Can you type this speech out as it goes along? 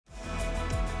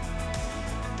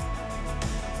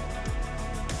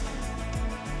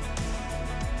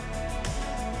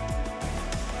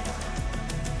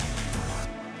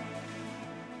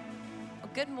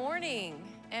Good morning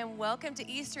and welcome to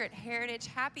Easter at Heritage.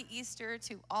 Happy Easter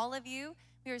to all of you.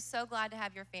 We are so glad to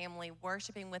have your family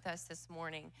worshiping with us this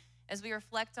morning as we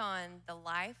reflect on the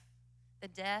life, the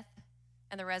death,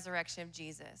 and the resurrection of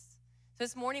Jesus. So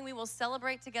this morning we will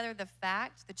celebrate together the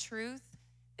fact, the truth,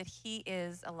 that he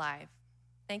is alive.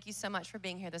 Thank you so much for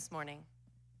being here this morning.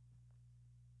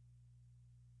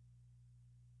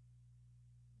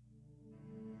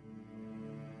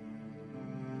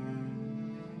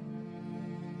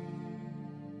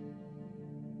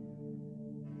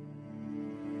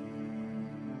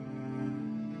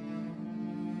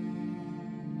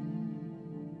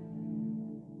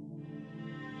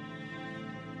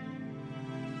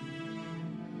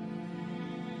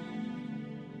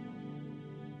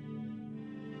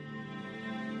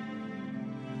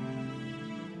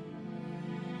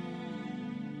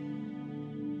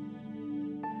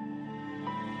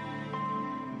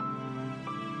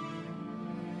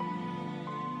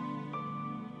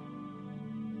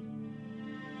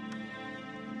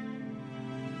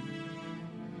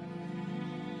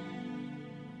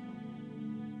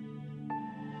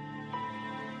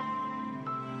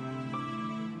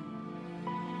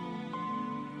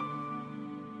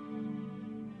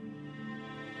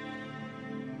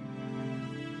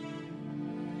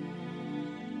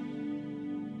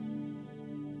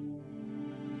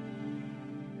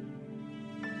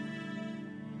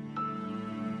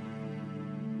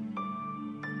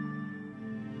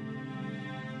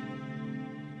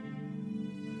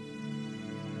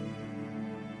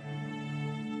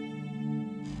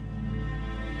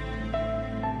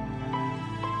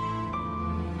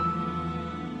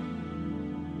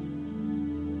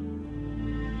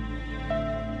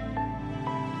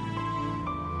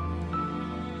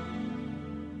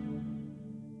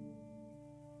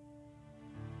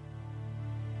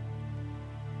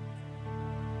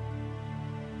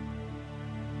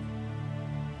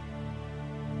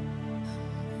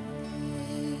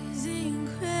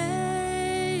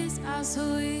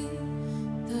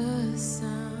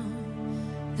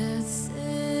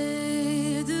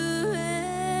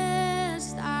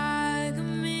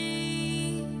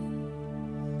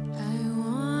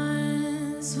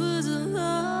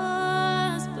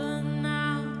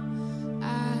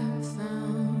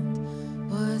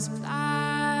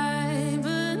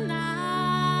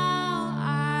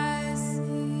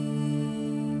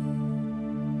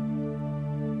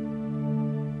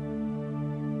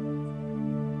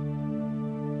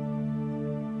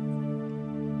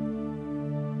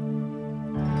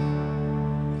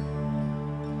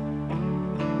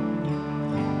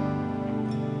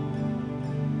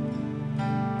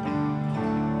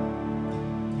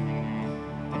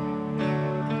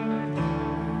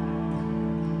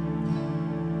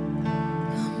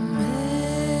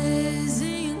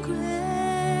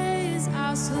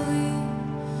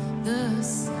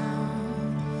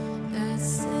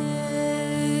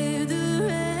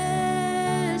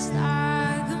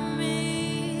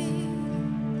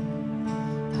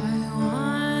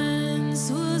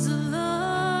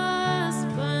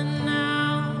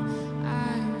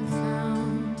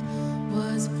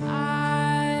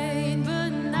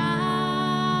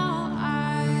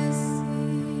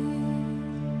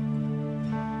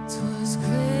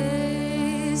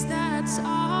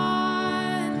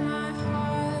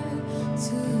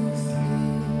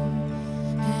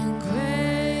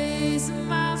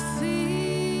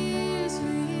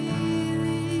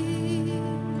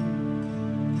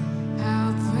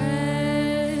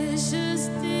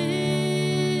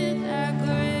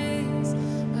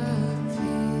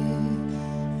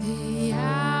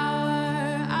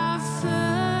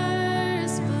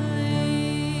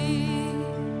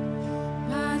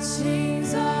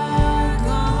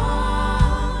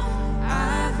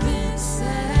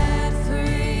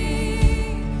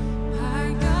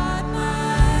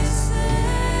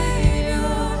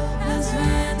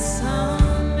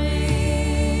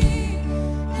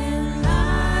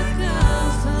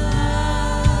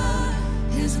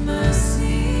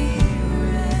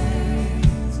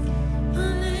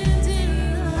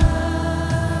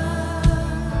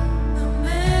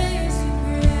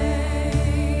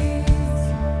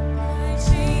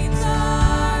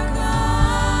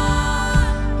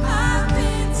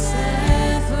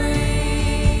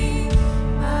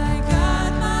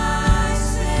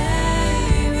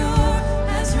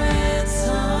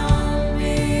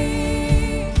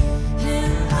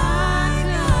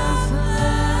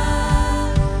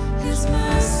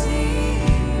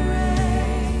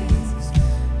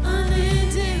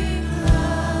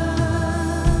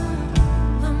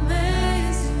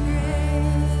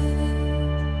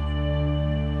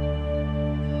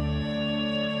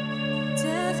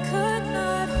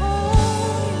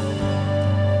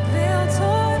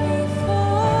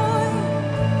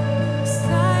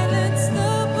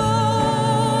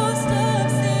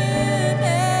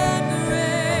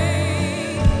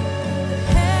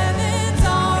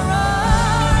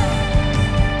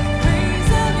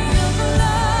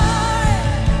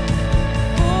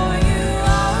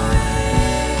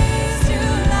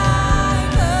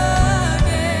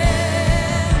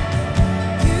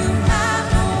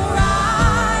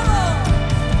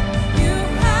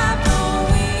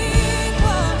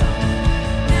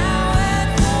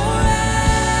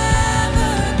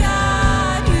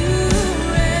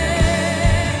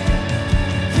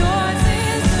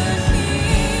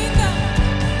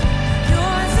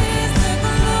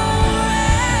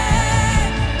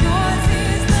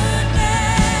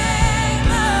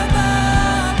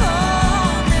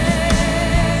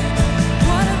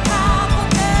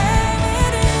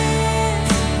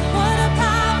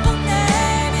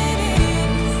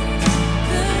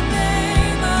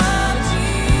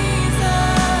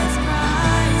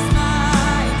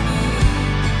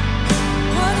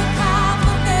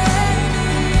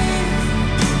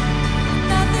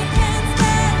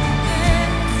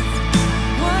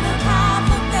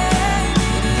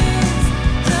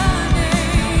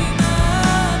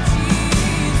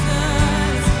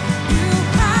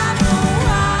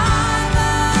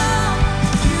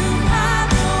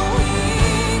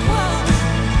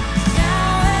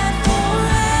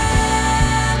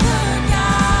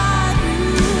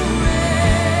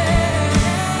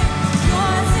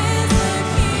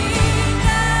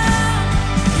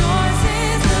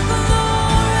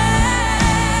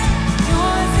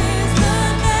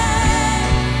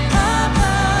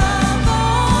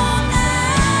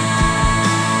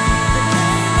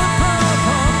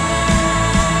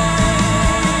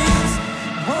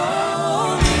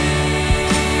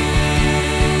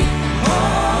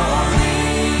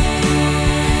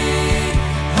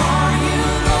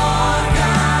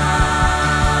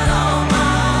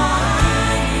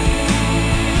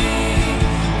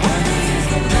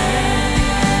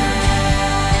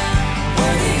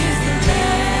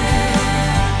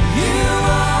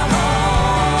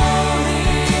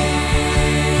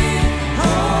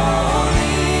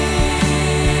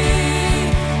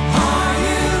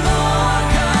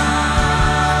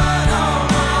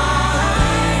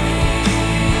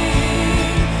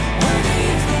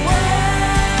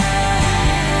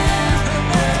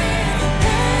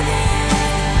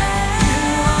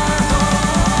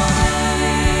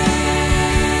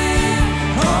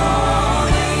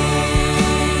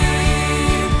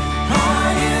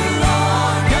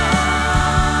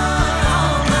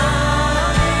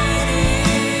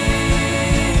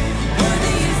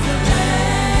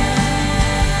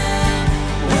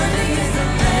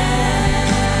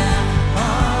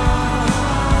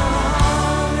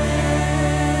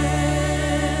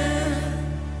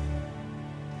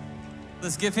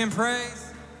 Let's give him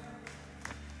praise.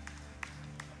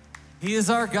 He is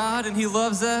our God and he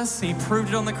loves us. He proved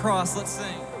it on the cross. Let's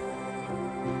sing.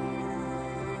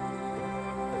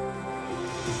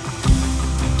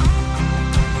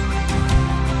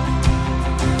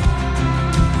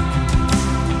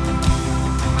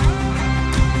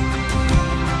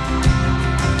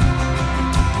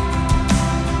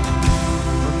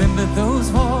 Remember those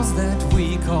walls that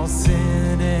we call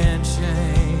sin and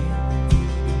shame.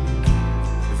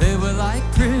 They were like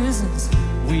prisons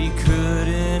we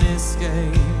couldn't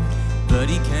escape. But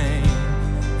he came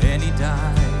and he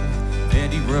died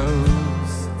and he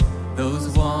rose. Those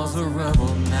walls are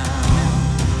rubble now.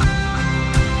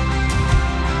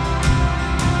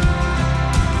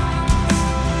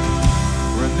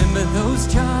 Remember those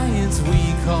giants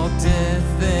we called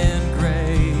death and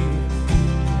grave.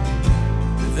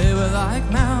 They were like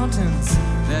mountains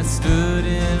that stood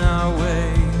in our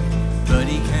way. But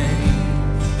he came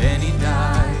and he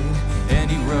died and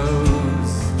he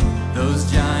rose.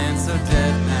 Those giants are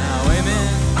dead now.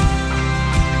 Amen.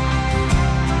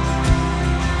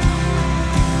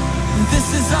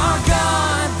 This is our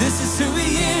God. This is who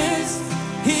he is.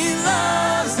 He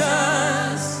loves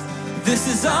us. This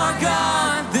is our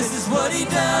God. This is what he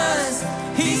does.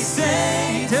 He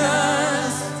saved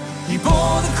us. He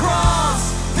bore the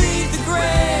cross, beat the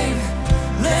grave.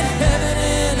 Let heaven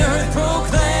and earth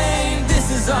proclaim.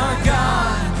 This is our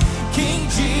God, King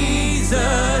Jesus.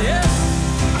 Yeah.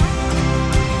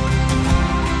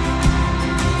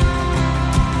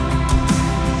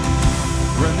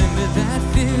 Remember that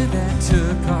fear that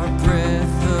took our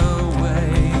breath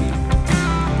away.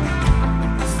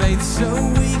 Faith so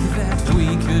weak that we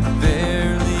could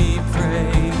barely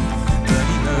pray. But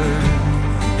he heard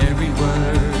every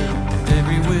word,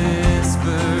 every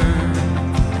whisper.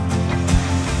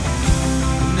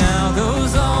 Now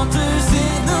those altars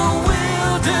in the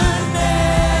wilderness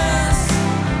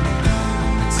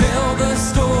tell the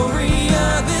story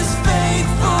of his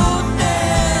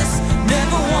faithfulness.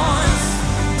 Never once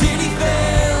did he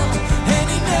fail, and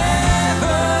he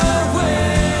never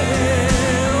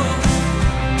will.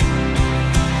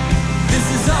 This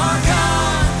is our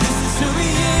God, this is who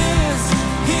he is.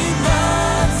 He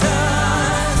loves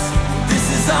us. This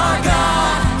is our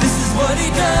God, this is what he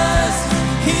does.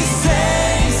 He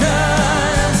saves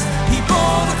us. He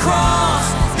bore the cross,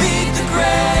 beat the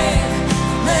grave.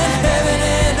 Let heaven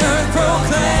and earth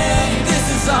proclaim. This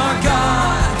is our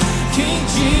God, King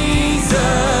Jesus.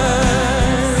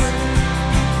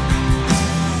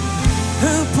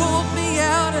 Who pulled me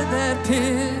out of that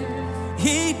pit?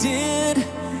 He did,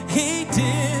 he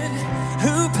did.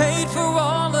 Who paid for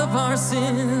all of our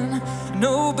sin?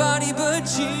 Nobody but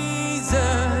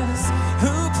Jesus.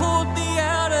 Who pulled me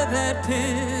out of that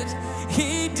pit?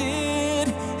 He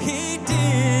did, he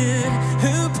did.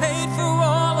 Who paid for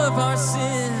all of our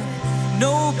sin?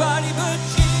 Nobody but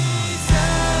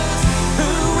Jesus. Who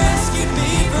rescued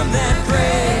me from that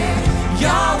grave?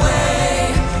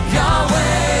 Yahweh,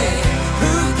 Yahweh.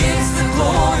 Who gets the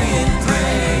glory and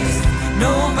praise?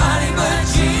 Nobody but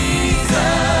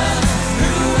Jesus.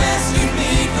 Who rescued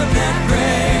me from that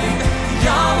grave?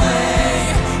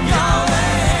 Yahweh,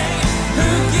 Yahweh. Who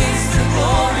gets the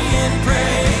glory and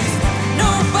praise?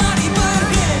 Nobody but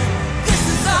him. This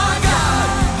is our God.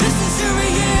 This is who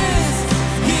he is.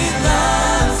 He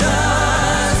loves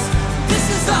us. This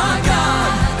is our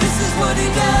God. This is what he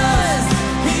does.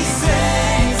 He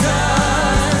saves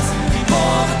us. He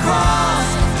bore the cross,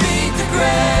 beat the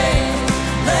grave.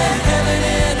 Let heaven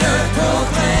and earth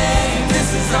proclaim. This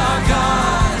is our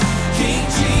God, King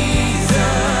Jesus.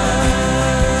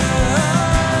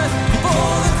 He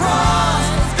bore the cross,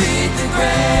 beat the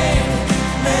grave.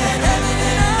 Let heaven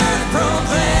and earth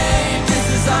proclaim. This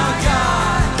is our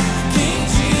God, King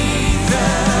Jesus.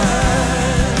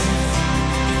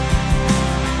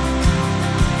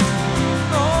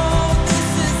 Oh,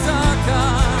 this is our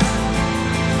God.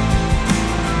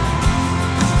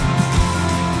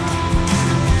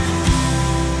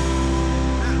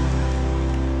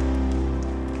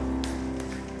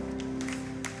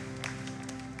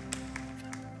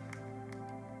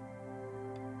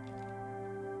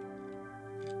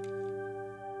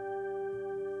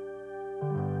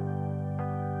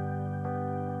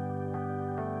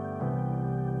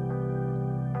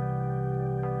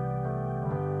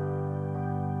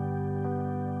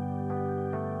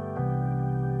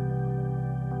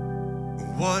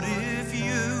 What if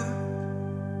you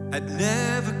had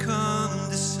never come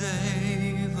to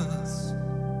save us?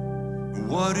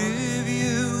 What if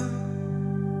you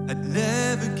had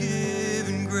never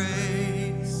given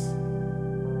grace?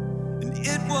 And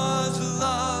it was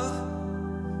love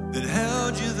that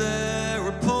held you there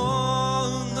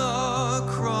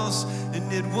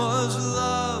it was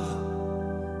love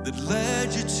that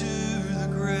led you to the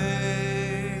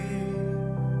grave.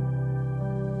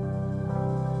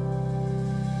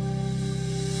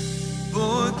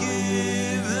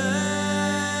 Forgiven,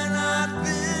 I've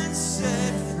been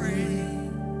set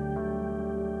free.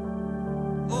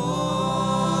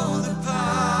 Oh, the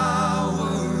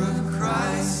power of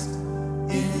Christ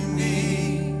in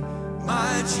me,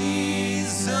 my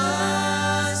Jesus,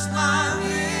 my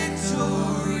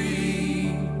victory.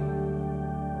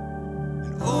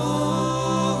 And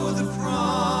oh, the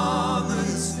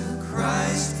promise of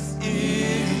Christ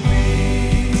in me.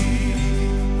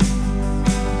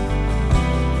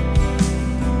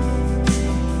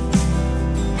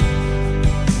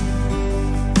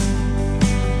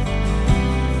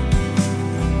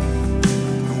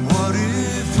 What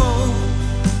if hope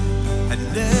had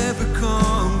never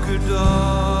conquered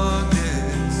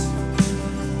darkness,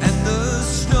 and the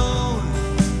stone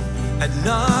had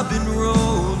not been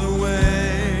rolled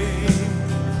away?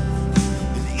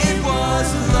 And it was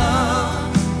love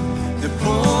that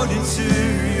poured into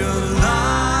your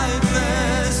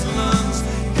lifeless lungs.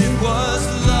 It was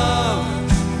love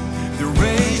that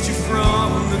raised you from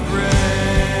the grave.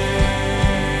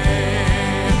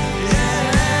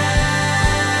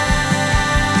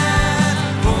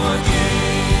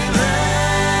 Forgiven,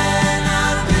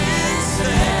 I've been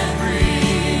set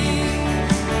free.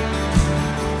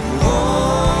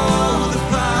 Oh, the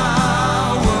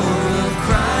power of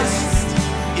Christ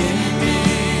in me,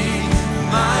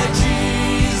 my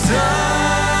Jesus,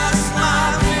 my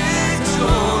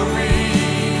victory.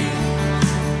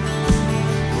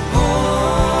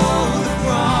 Oh, the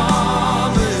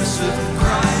promise of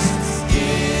Christ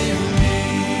in me.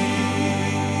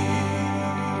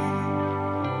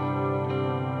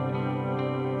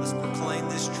 Let's proclaim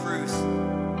this truth.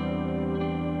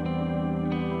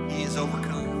 He is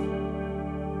overcome.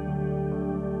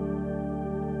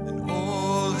 And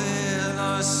all hail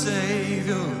our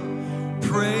Savior,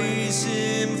 praise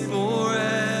Him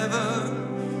forever.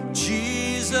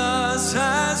 Jesus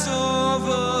has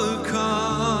overcome,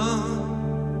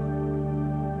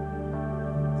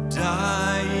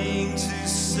 dying to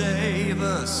save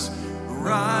us,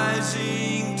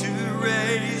 rising to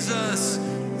raise us.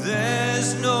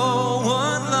 There's no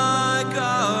one like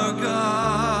our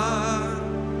God.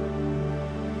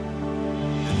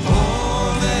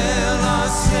 All hail our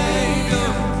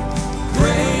Savior,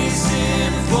 praise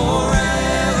Him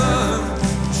forever.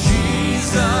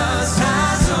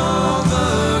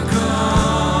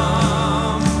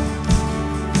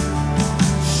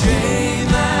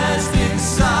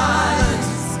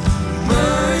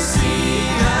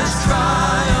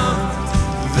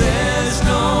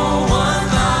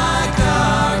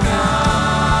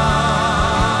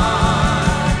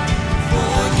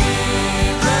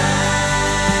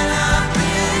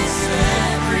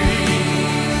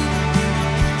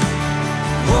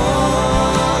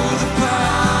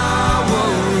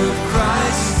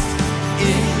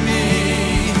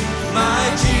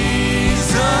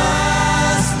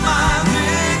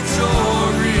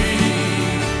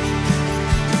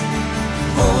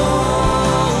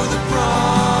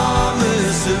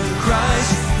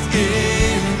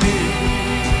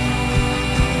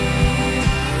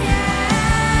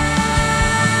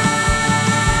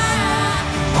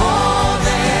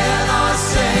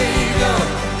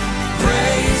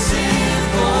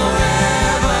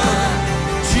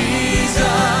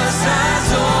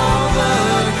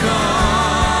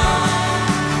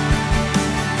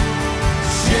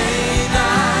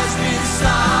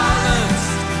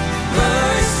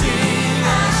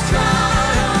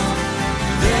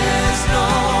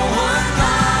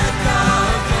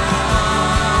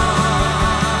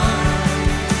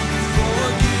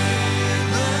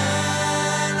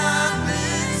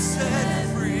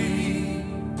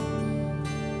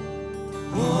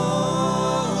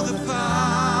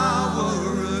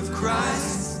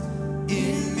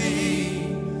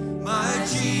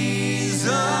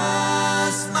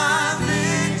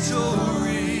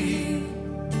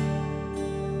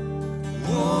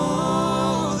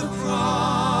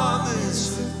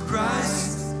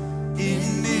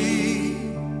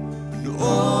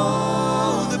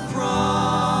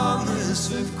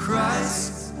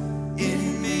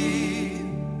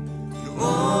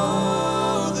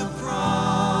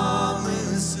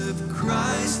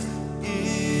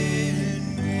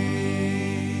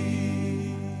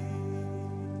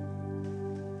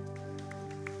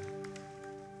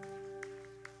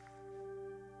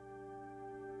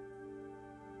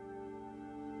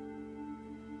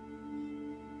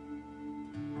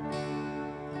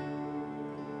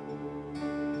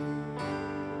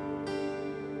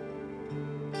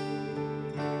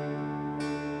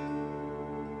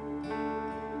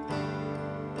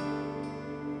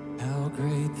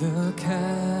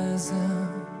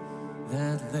 chasm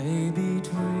that lay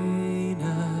between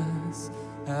us,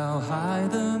 how high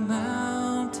the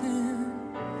mountain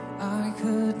I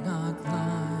could not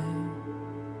climb.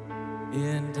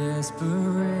 In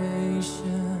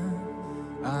desperation,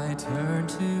 I turned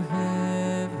to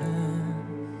heaven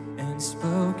and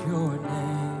spoke your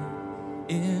name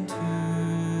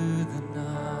into the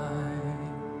night.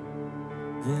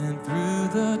 Then through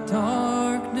the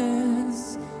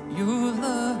darkness, your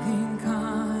loving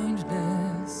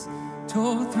kindness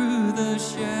tore through the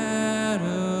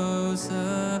shadows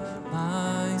of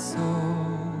my soul.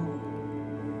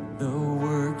 The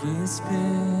work is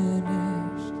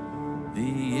finished,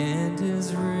 the end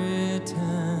is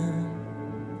written.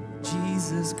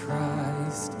 Jesus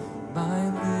Christ, my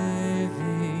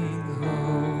living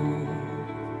hope.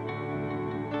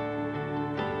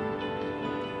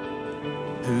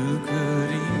 Who could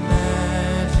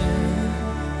imagine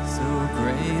so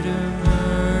great a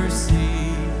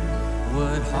mercy?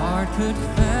 What heart could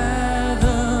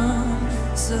fathom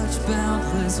such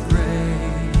boundless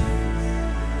grace?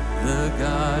 The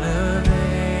God of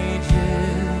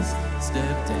ages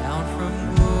stepped down from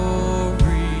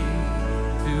glory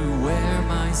to wear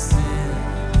my sin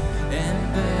and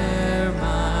bear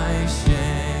my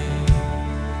shame.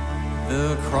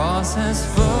 The cross has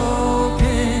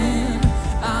spoken,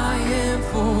 I am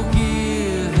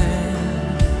forgiven.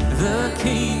 The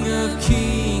King of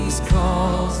Kings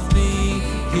calls me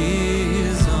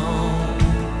his own.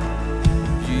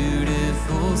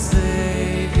 Beautiful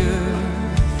Savior,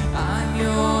 I'm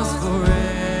yours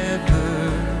forever.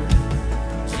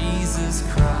 Jesus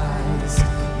Christ,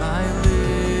 my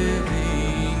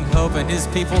living hope. And his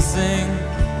people sing,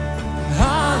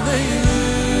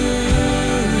 hallelujah.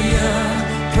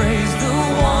 Praise the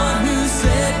one who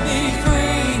set me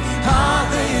free.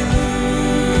 Hallelujah.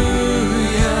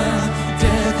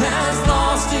 Death has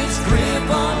lost its grip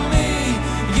on me.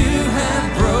 You have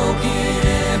broken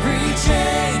every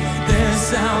chain. There's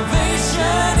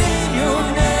salvation in your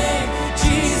name,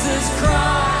 Jesus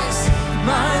Christ,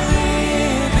 my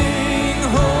living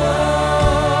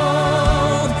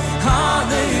hope.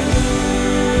 Hallelujah.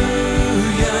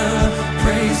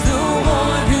 Praise the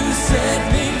one who set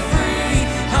me free.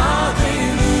 Hallelujah.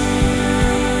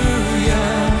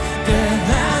 Death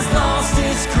has lost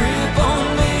its grip on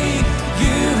me.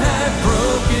 You have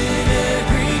broken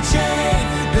every chain.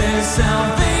 There's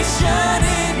salvation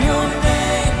in your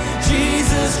name,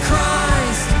 Jesus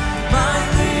Christ, my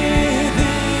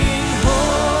living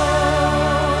hope.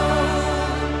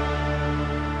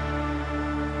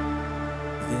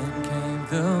 Then came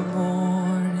the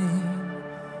morning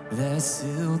that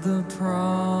sealed the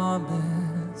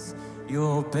promise.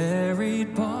 Your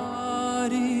buried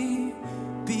body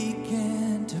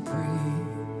began to breathe.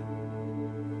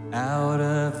 Out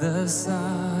of the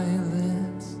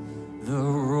silence, the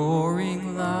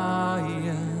roaring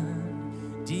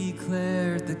lion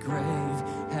declared the grave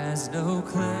has no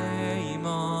claim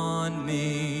on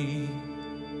me.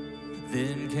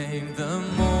 Then came the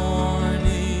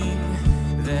morning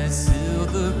that sealed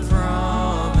the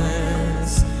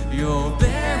promise. Your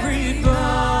buried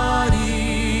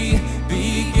body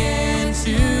began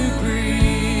to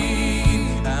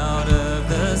breathe. Out of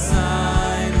the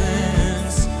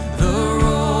silence, the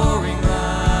roaring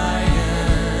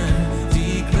lion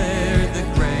declared the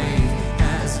grave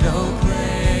has no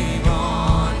claim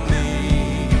on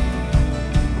me.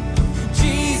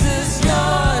 Jesus,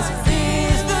 yours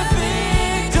is the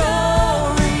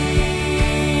victory.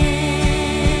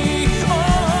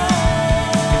 Oh,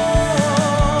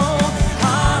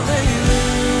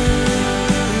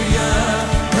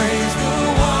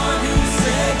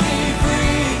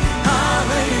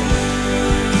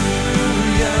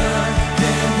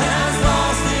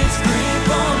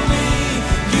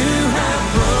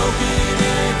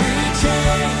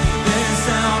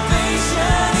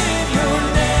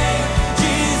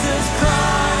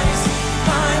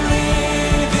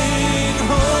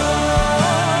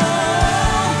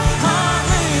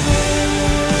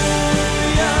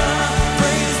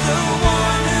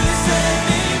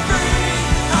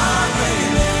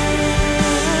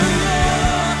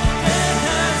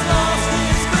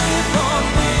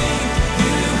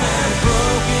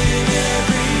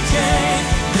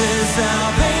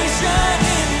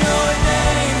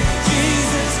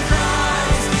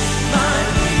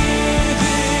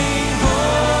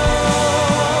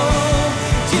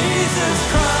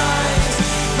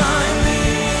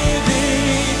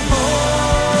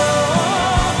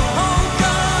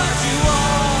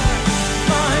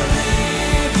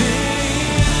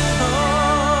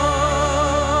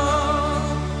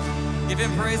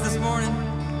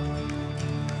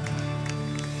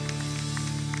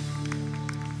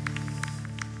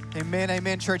 Amen,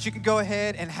 amen, church. You can go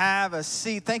ahead and have a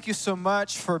seat. Thank you so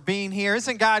much for being here.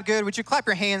 Isn't God good? Would you clap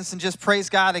your hands and just praise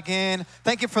God again?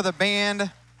 Thank you for the band.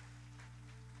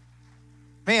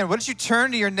 Man, what did you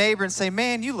turn to your neighbor and say,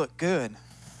 man, you look good?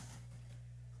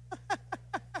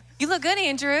 You look good,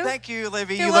 Andrew. Thank you,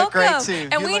 Olivia. You're you look welcome. great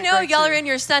too. And You we look know great, y'all too. are in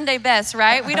your Sunday best,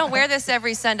 right? We don't wear this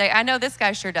every Sunday. I know this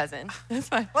guy sure doesn't. That's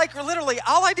fine. Like literally,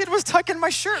 all I did was tuck in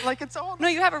my shirt like it's all. No,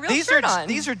 you have a real these shirt are, on.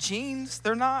 These are jeans.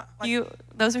 They're not. Like,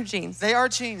 Those are jeans. They are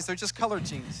jeans. They're just colored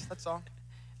jeans. That's all.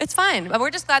 It's fine, but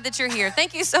we're just glad that you're here.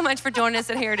 Thank you so much for joining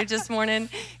us at Heritage this morning,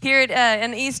 here at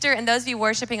in Easter, and those of you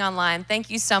worshiping online,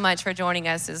 thank you so much for joining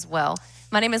us as well.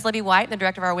 My name is Libby White, the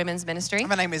director of our women's ministry.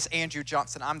 My name is Andrew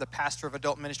Johnson. I'm the pastor of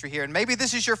adult ministry here. And maybe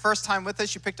this is your first time with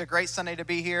us. You picked a great Sunday to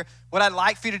be here. What I'd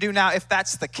like for you to do now, if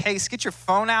that's the case, get your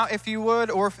phone out if you would,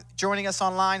 or if joining us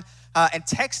online, and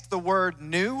text the word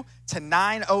new to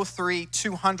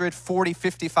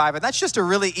 903-200-4055. And that's just a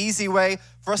really easy way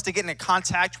for us to get in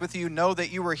contact with you, know that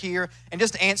you were here, and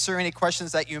just answer any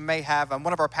questions that you may have.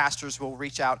 One of our pastors will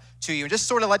reach out to you and just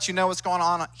sort of let you know what's going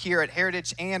on here at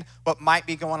Heritage and what might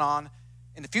be going on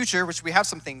in the future, which we have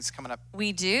some things coming up.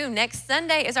 We do. Next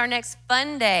Sunday is our next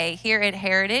fun day here at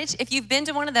Heritage. If you've been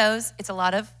to one of those, it's a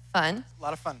lot of fun. A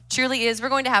lot of fun. Truly is. We're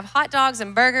going to have hot dogs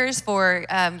and burgers for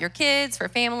your kids, for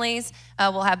families.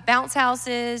 We'll have bounce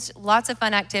houses, lots of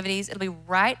fun activities. It'll be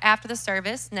right after the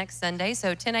service next Sunday,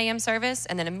 so 10 a.m. service,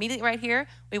 and then immediately right here,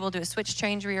 we will do a switch,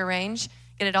 change, rearrange,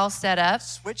 get it all set up.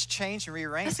 Switch, change, and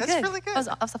rearrange. That's really good. That was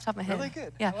off the top of my head. Really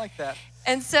good. Yeah. I like that.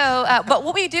 And so, but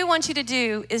what we do want you to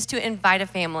do is to invite a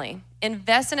family.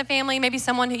 Invest in a family, maybe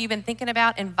someone who you've been thinking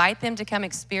about. Invite them to come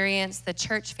experience the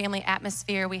church family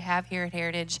atmosphere we have here at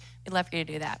Heritage. We'd love for you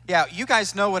to do that. Yeah, you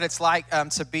guys know what it's like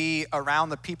to be around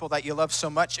the people that you love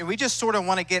so much. And we just sort of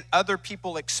want to get other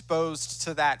people exposed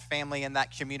to that family and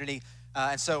that community.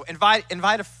 And so invite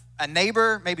a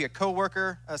neighbor, maybe a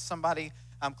coworker, somebody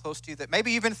close to you that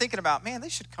maybe you've been thinking about, man, they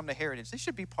should come to Heritage. They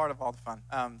should be part of all the fun.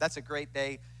 That's a great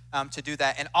day to do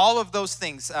that. And all of those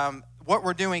things, what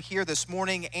we're doing here this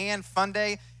morning and Fun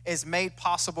Day is made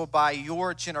possible by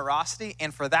your generosity.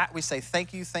 And for that, we say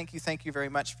thank you, thank you, thank you very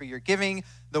much for your giving,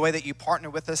 the way that you partner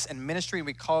with us in ministry.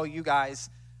 We call you guys,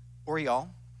 or y'all,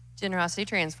 Generosity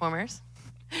Transformers.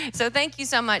 So thank you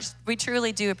so much. We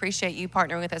truly do appreciate you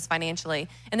partnering with us financially.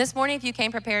 And this morning, if you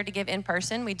came prepared to give in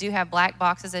person, we do have black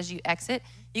boxes as you exit.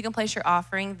 You can place your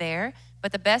offering there.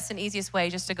 But the best and easiest way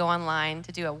is just to go online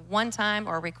to do a one-time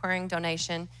or recurring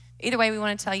donation. Either way, we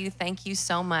want to tell you thank you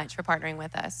so much for partnering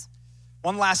with us.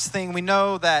 One last thing, we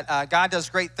know that God does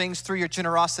great things through your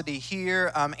generosity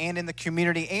here and in the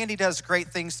community, and he does great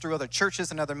things through other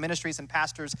churches and other ministries and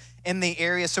pastors in the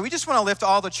area. So we just want to lift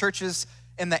all the churches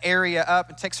in the area up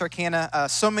in Texarkana.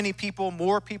 So many people,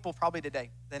 more people probably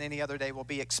today than any other day will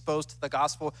be exposed to the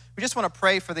gospel. We just want to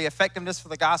pray for the effectiveness for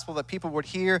the gospel, that people would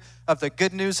hear of the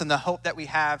good news and the hope that we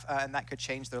have, and that could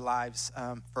change their lives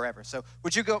forever. So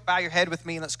would you go bow your head with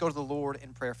me and let's go to the Lord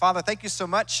in prayer. Father, thank you so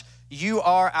much. You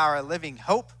are our living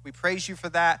hope. We praise you for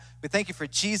that. We thank you for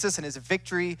Jesus and his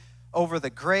victory over the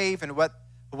grave and what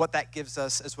that gives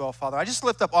us as well, Father. I just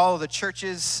lift up all of the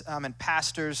churches and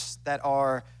pastors that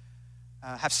are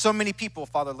have so many people,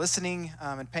 Father, listening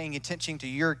and paying attention to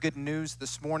your good news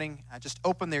this morning. Just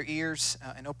open their ears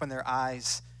and open their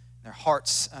eyes and their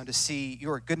hearts to see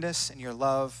your goodness and your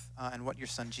love and what your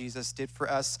son Jesus did for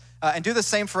us. And do the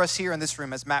same for us here in this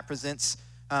room as Matt presents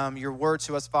your word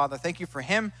to us, Father. Thank you for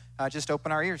him. Just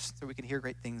open our ears so we can hear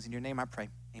great things. In your name I pray,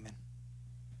 amen.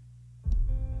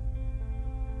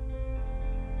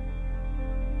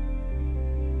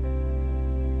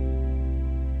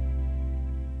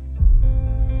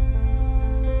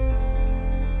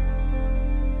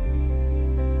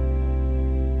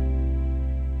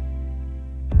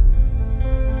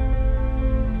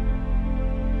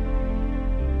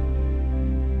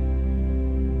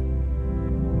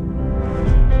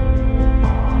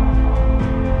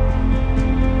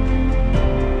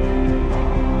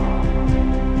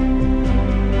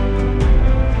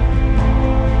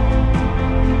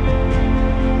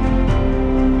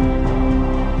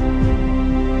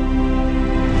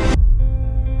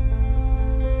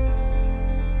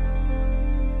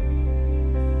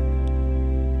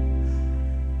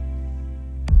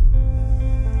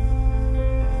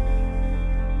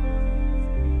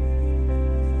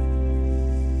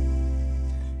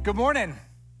 Good morning.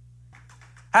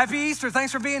 Happy Easter.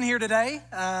 Thanks for being here today.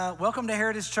 Welcome to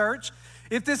Heritage Church.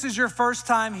 If this is your first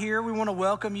time here, we want to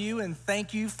welcome you and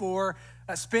thank you for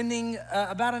spending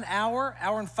about an hour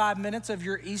and 5 minutes of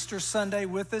your Easter Sunday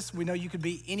with us. We know you could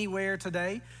be anywhere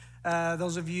today.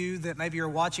 Those of you that maybe are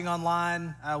watching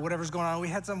online, whatever's going on. We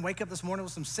had some wake up this morning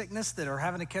with some sickness that are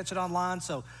having to catch it online.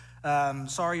 So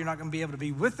sorry you're not going to be able to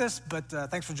be with us, but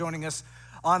thanks for joining us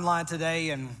online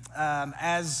today. And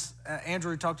as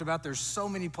Andrew talked about, there's so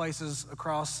many places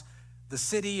across the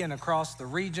city and across the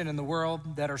region and the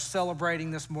world that are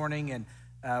celebrating this morning. And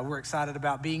we're excited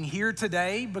about being here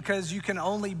today because you can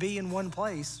only be in one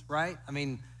place, right? I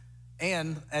mean,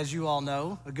 and as you all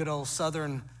know, a good old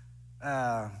Southern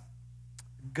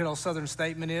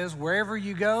statement is, wherever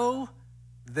you go,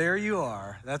 there you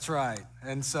are. That's right.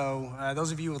 And so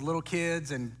those of you with little kids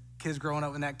and kids growing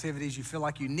up in activities, you feel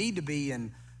like you need to be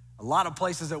in a lot of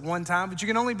places at one time, but you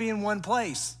can only be in one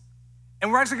place.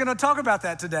 And we're actually going to talk about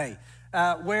that today,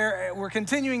 where we're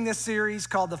continuing this series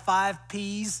called The 5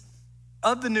 Ps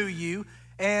of the New You.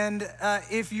 And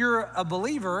if you're a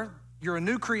believer, you're a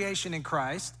new creation in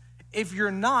Christ. If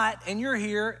you're not, and you're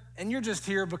here, and you're just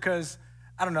here because,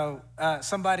 I don't know,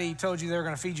 somebody told you they were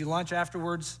going to feed you lunch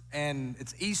afterwards, and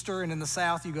it's Easter, and in the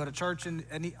South, you go to church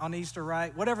on Easter,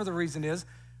 right? Whatever the reason is,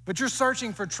 but you're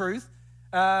searching for truth,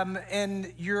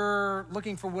 and you're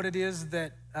looking for what it is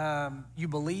that you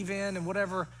believe in, and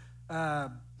whatever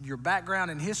your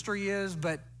background and history is,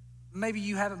 but maybe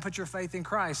you haven't put your faith in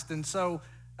Christ, and so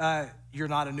you're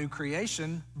not a new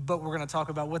creation, but we're going to talk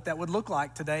about what that would look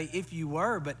like today if you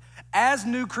were. But as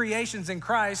new creations in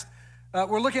Christ,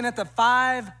 we're looking at the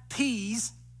 5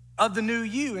 Ps of the new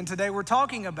you. And today we're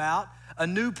talking about a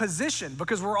new position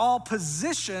because we're all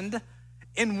positioned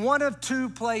in one of two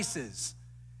places.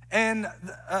 And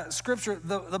Scripture,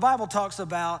 the Bible talks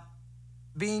about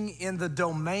being in the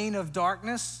domain of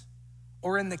darkness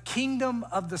or in the kingdom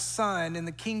of the sun, in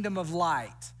the kingdom of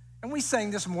light. And we sang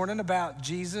this morning about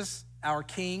Jesus, our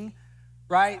King,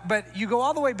 right? But you go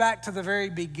all the way back to the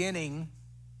very beginning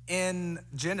in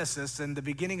Genesis and the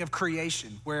beginning of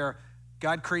creation, where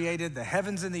God created the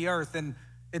heavens and the earth. And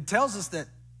it tells us that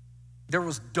there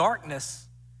was darkness,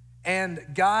 and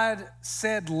God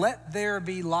said, let there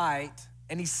be light,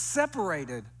 and he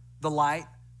separated the light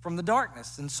from the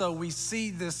darkness. And so we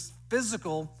see this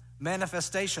physical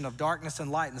manifestation of darkness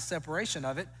and light and the separation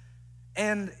of it,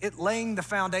 and it laying the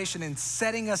foundation and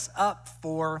setting us up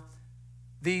for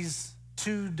these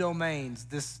two domains,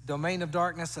 this domain of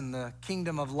darkness and the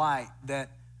kingdom of light, that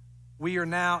we are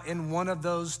now in one of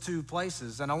those two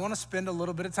places. And I want to spend a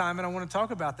little bit of time, and I want to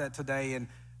talk about that today. And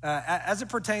as it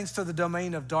pertains to the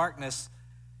domain of darkness,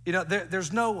 you know,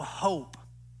 there's no hope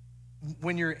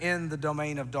when you're in the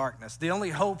domain of darkness. The only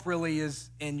hope really is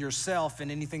in yourself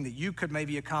and anything that you could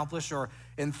maybe accomplish, or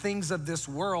in things of this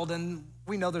world. And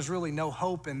we know there's really no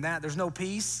hope in that. There's no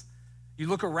peace. You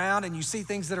look around and you see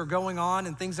things that are going on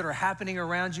and things that are happening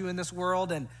around you in this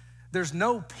world, and there's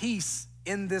no peace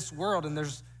in this world, and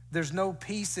there's no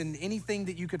peace in anything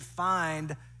that you could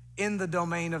find in the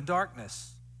domain of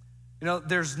darkness. You know,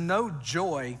 there's no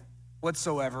joy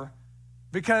whatsoever,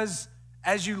 because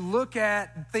as you look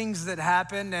at things that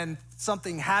happen and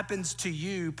something happens to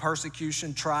you,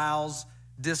 persecution, trials,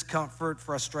 discomfort,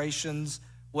 frustrations,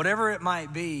 whatever it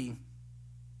might be,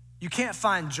 you can't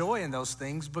find joy in those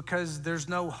things because there's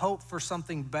no hope for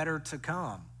something better to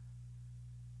come.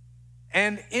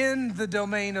 And in the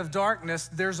domain of darkness,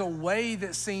 there's a way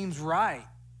that seems right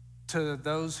to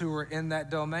those who are in that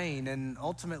domain. And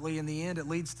ultimately, in the end, it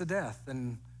leads to death.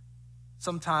 And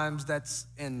sometimes that's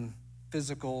in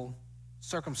physical,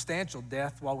 circumstantial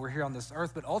death while we're here on this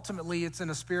earth, but ultimately it's in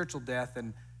a spiritual death.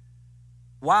 And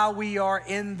while we are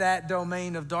in that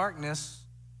domain of darkness,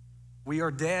 we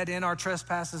are dead in our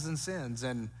trespasses and sins,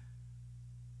 and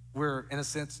we're, in a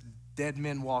sense, dead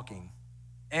men walking.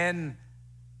 And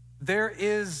there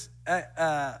is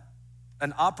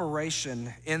an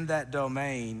operation in that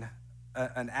domain,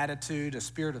 an attitude, a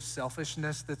spirit of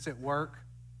selfishness that's at work.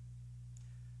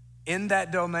 In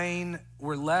that domain,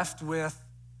 we're left with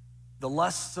the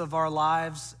lusts of our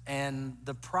lives and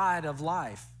the pride of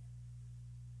life.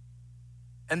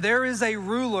 And there is a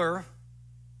ruler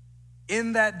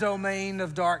in that domain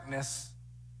of darkness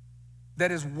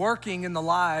that is working in the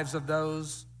lives of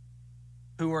those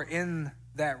who are in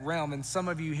that realm. And some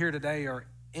of you here today are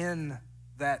in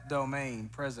that domain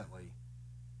presently.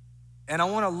 And I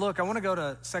want to go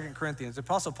to 2 Corinthians. The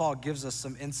Apostle Paul gives us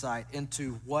some insight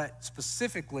into what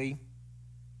specifically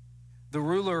the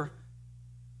ruler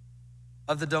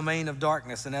of the domain of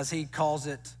darkness, and as he calls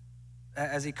him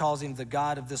the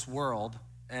God of this world,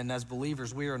 and as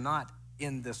believers, we are not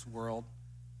in this world.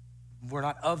 We're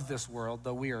not of this world,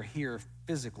 though we are here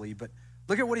physically. But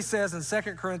look at what he says in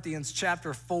 2 Corinthians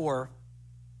chapter 4,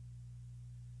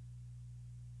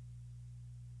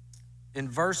 in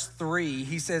verse 3,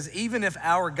 he says, even if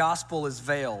our gospel is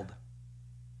veiled,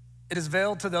 It is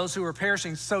veiled to those who are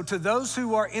perishing. So to those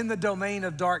who are in the domain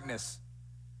of darkness,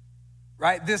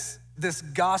 right? This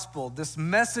gospel, this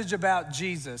message about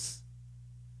Jesus,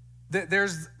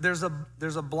 there's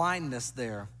a blindness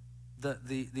there.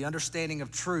 The understanding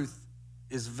of truth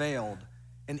is veiled.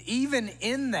 And even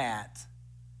in that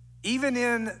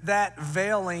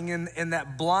veiling and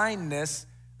that blindness,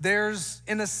 there's,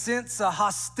 in a sense, a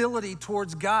hostility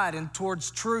towards God and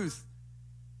towards truth.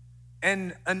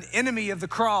 And an enemy of the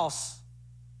cross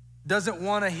doesn't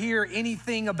want to hear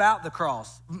anything about the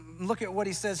cross. Look at what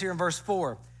he says here in verse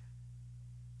 4.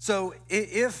 So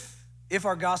if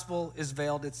our gospel is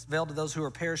veiled, it's veiled to those who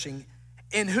are perishing,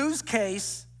 in whose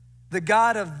case the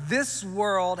God of this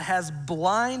world has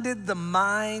blinded the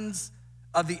minds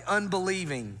of the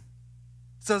unbelieving,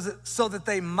 so that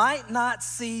they might not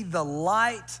see the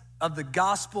light of the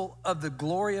gospel of the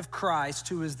glory of Christ,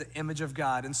 who is the image of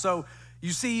God. And so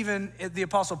you see, even the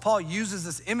Apostle Paul uses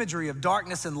this imagery of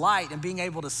darkness and light and being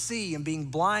able to see and being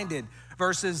blinded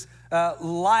versus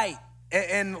light,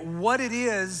 and what it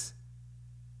is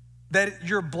that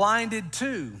you're blinded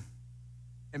to.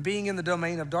 And being in the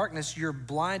domain of darkness, you're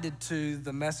blinded to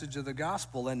the message of the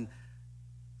gospel. And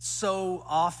so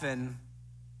often,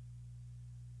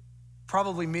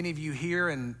 probably many of you here,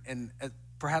 and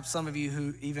perhaps some of you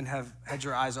who even have had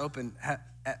your eyes open,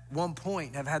 at one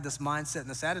point have had this mindset and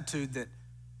this attitude that,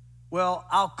 well,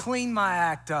 I'll clean my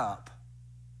act up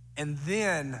and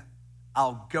then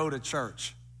I'll go to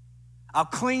church. I'll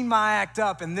clean my act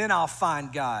up and then I'll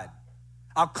find God.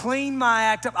 I'll clean my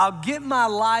act up, I'll get my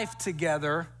life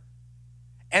together,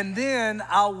 and then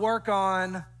I'll work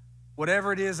on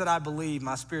whatever it is that I believe,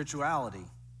 my spirituality.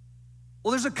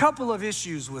 Well, there's a couple of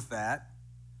issues with that.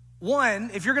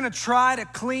 One, if you're gonna try to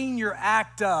clean your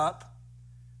act up,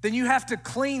 then you have to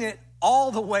clean it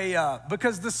all the way up,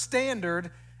 because the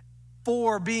standard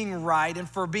for being right and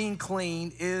for being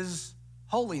clean is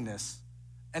holiness.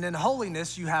 And in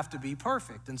holiness, you have to be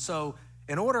perfect. And so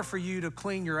in order for you to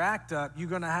clean your act up, you're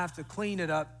gonna have to clean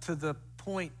it up to the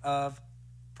point of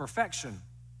perfection.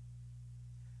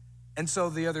 And so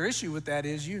the other issue with that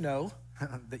is, you know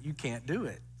that you can't do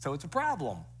it. So it's a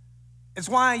problem. It's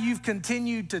why you've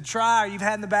continued to try, or you've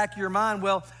had in the back of your mind,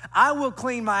 well, I will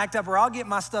clean my act up, or I'll get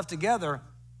my stuff together,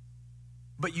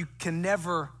 but you can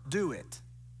never do it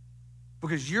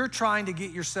because you're trying to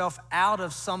get yourself out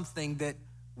of something that,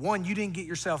 one, you didn't get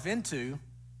yourself into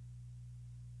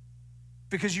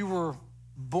because you were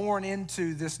born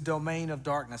into this domain of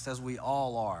darkness, as we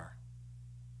all are.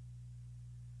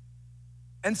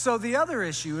 And so the other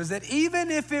issue is that even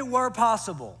if it were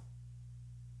possible,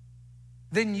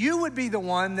 then you would be the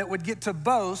one that would get to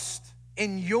boast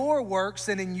in your works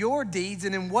and in your deeds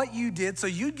and in what you did, so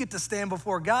you'd get to stand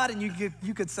before God and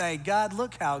you could say, God,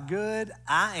 look how good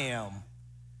I am.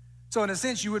 So in a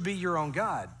sense, you would be your own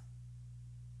God,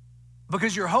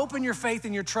 because your hope and your faith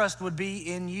and your trust would be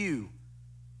in you.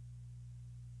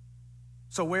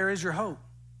 So where is your hope?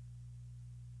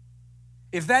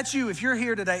 If that's you, if you're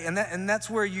here today and that's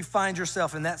where you find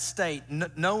yourself, in that state,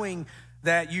 knowing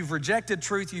that you've rejected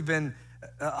truth, you've been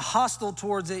hostile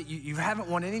towards it, you haven't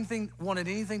wanted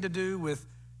anything to do with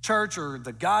church or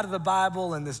the God of the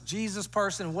Bible and this Jesus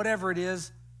person, whatever it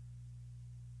is,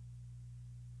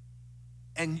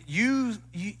 and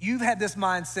you've had this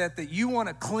mindset that you want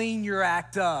to clean your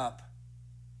act up,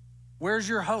 where's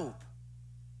your hope?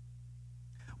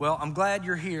 Well, I'm glad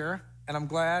you're here, and I'm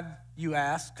glad you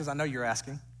asked, because I know you're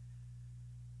asking.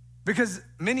 Because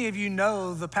many of you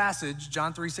know the passage,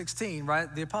 John 3:16,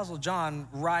 right? The Apostle John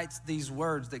writes these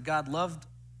words, that God loved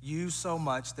you so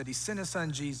much that he sent his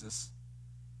son Jesus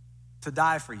to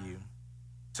die for you,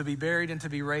 to be buried and to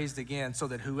be raised again, so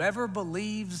that whoever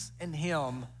believes in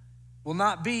him will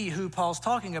not be who Paul's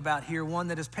talking about here, one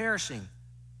that is perishing,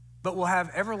 but will have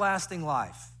everlasting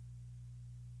life.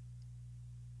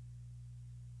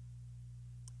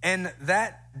 And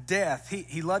that death,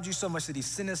 he loved you so much that he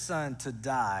sent his son to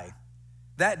die.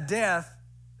 That death,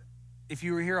 if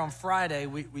you were here on Friday,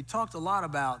 we talked a lot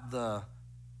about the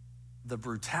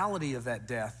brutality of that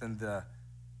death and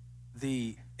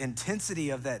the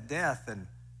intensity of that death. And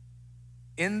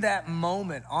in that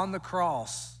moment on the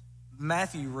cross,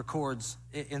 Matthew records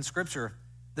in Scripture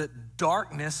that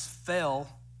darkness fell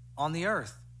on the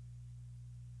earth.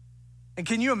 And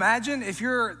can you imagine if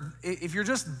you're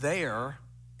just there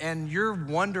and you're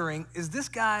wondering, is this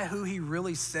guy who he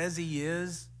really says he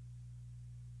is?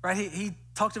 Right? He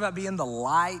talked about being the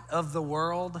light of the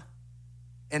world,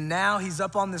 and now he's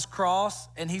up on this cross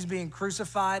and he's being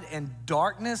crucified and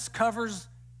darkness covers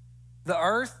the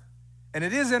earth. And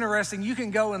it is interesting. You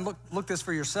can go and look this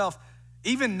for yourself.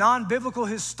 Even non-biblical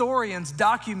historians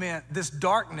document this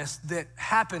darkness that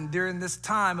happened during this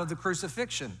time of the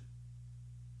crucifixion.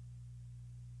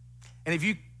 And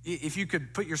if you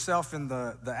could put yourself in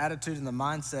the attitude and the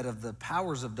mindset of the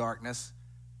powers of darkness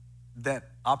that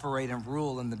operate and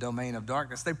rule in the domain of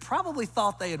darkness, they probably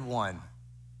thought they had won.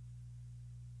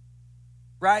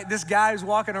 Right? This guy who's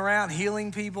walking around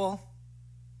healing people,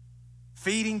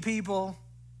 feeding people,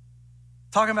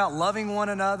 talking about loving one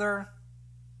another,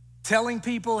 telling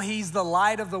people he's the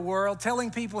light of the world, telling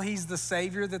people he's the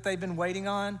Savior that they've been waiting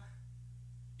on.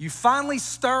 You finally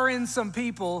stir in some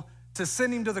people to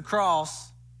send him to the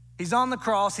cross. He's on the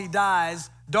cross, he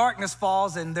dies, darkness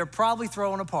falls, and they're probably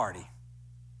throwing a party.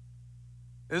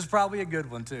 It was probably a good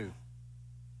one too.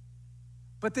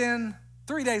 But then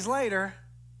 3 days later,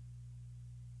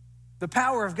 the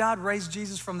power of God raised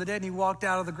Jesus from the dead and he walked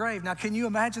out of the grave. Now, can you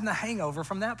imagine the hangover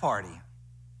from that party?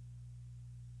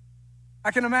 I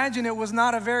can imagine it was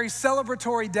not a very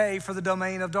celebratory day for the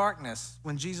domain of darkness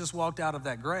when Jesus walked out of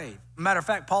that grave. Matter of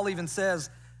fact, Paul even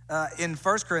says in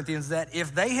 1 Corinthians that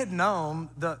if they had known,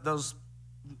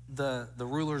 the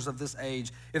rulers of this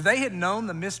age, if they had known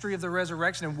the mystery of the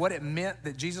resurrection and what it meant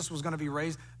that Jesus was going to be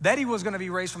raised, that he was going to be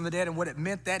raised from the dead and what it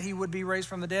meant that he would be raised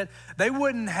from the dead, they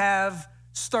wouldn't have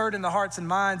stirred in the hearts and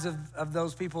minds of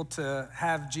those people to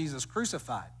have Jesus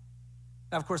crucified.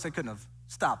 Now, of course, they couldn't have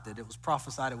stopped it. It was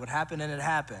prophesied it would happen, and it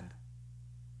happened.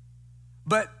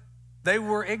 But they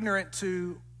were ignorant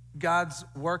to God's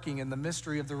working and the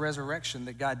mystery of the resurrection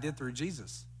that God did through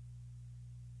Jesus.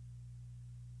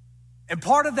 And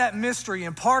part of that mystery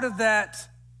and part of that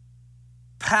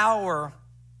power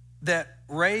that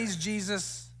raised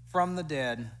Jesus from the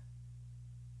dead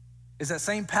is that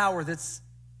same power that's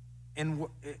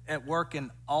at work in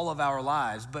all of our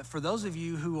lives. But for those of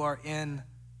you who are in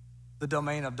the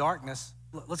domain of darkness,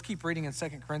 let's keep reading in 2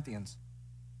 Corinthians,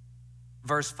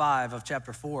 verse 5 of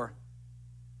chapter 4.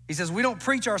 He says, we don't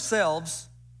preach ourselves,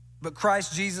 but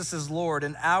Christ Jesus is Lord,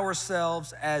 and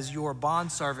ourselves as your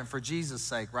bondservant for Jesus'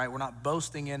 sake, right? We're not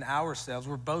boasting in ourselves.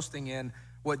 We're boasting in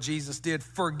what Jesus did.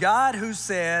 For God who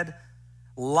said,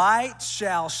 light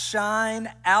shall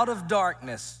shine out of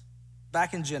darkness,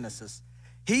 back in Genesis,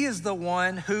 he is the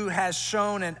one who has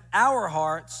shown in our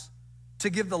hearts to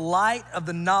give the light of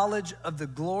the knowledge of the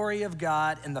glory of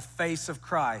God in the face of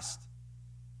Christ.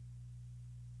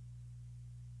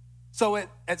 So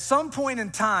at some point in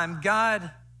time,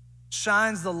 God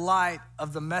shines the light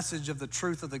of the message of the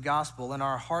truth of the gospel in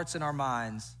our hearts and our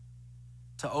minds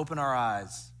to open our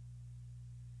eyes.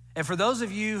 And for those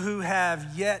of you who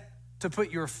have yet to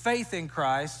put your faith in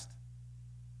Christ,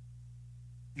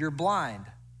 you're blind.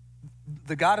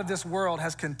 The God of this world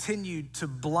has continued to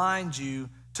blind you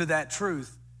to that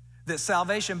truth, that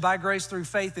salvation by grace through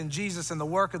faith in Jesus and the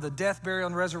work of the death, burial,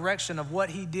 and resurrection of what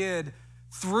he did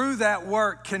through that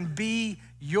work can be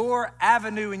your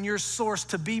avenue and your source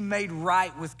to be made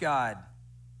right with God.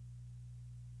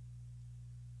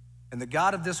 And the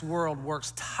God of this world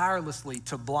works tirelessly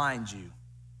to blind you.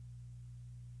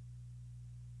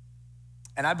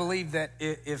 And I believe that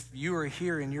if you are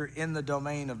here and you're in the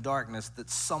domain of darkness, that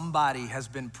somebody has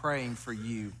been praying for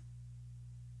you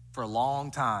for a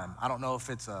long time. I don't know if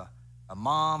it's a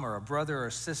mom or a brother or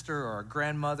a sister or a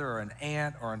grandmother or an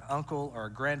aunt or an uncle or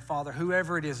a grandfather,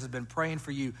 whoever it is has been praying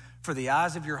for you, for the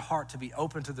eyes of your heart to be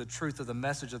open to the truth of the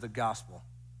message of the gospel.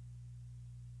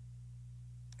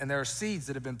 And there are seeds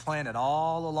that have been planted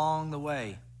all along the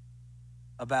way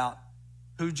about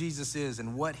who Jesus is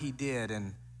and what he did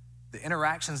and the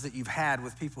interactions that you've had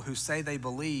with people who say they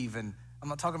believe. And I'm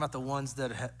not talking about the ones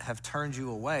that have turned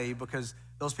you away, because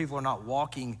those people are not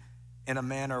walking in a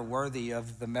manner worthy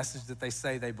of the message that they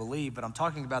say they believe. But I'm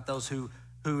talking about those who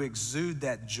exude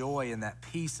that joy and that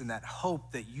peace and that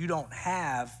hope that you don't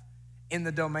have in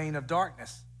the domain of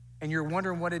darkness. And you're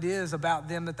wondering what it is about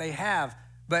them that they have.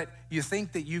 But you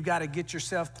think that you got to get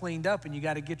yourself cleaned up and you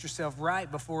got to get yourself right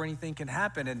before anything can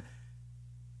happen. And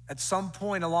at some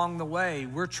point along the way,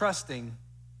 we're trusting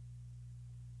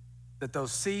that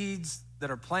those seeds that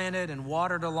are planted and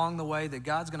watered along the way, that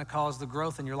God's going to cause the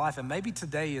growth in your life. And maybe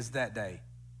today is that day.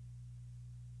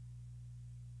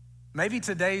 Maybe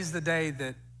today's the day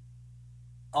that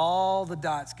all the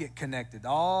dots get connected,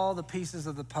 all the pieces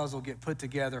of the puzzle get put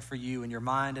together for you in your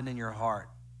mind and in your heart.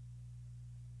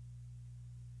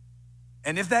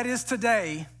 And if that is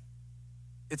today,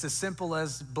 it's as simple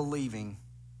as believing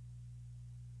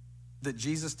that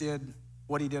Jesus did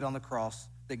what he did on the cross,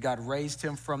 that God raised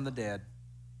him from the dead.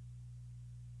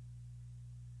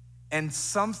 And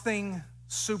something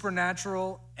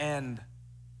supernatural and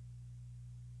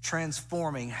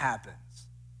transforming happens.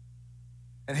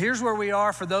 And here's where we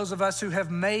are for those of us who have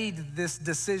made this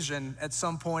decision at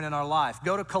some point in our life.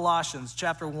 Go to Colossians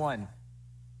chapter 1.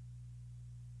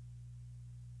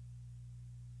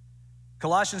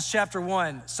 Colossians chapter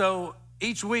 1. So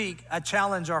each week I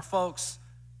challenge our folks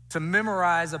to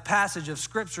memorize a passage of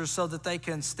scripture so that they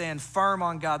can stand firm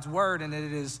on God's word and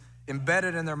it is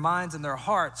embedded in their minds and their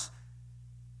hearts.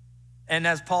 And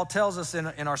as Paul tells us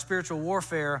in our spiritual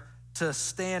warfare, to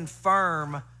stand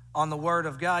firm on the word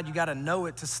of God, you got to know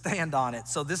it to stand on it.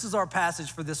 So this is our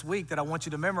passage for this week that I want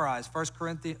you to memorize.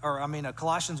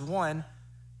 Colossians 1,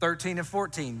 13 and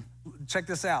 14. Check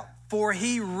this out. For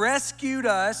he rescued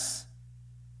us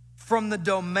from the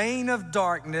domain of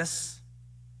darkness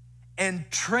and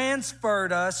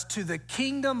transferred us to the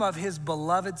kingdom of his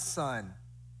beloved Son.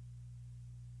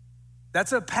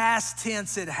 That's a past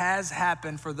tense. It has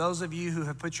happened for those of you who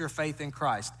have put your faith in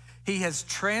Christ. He has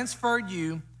transferred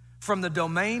you from the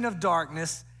domain of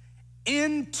darkness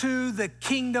into the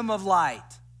kingdom of light.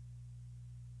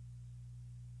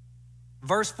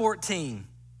 Verse 14,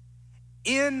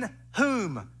 in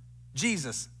whom,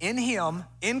 Jesus, in him,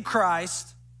 in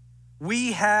Christ,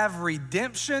 we have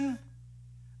redemption,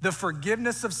 the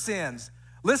forgiveness of sins.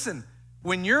 Listen,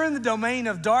 when you're in the domain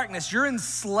of darkness, you're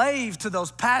enslaved to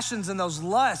those passions and those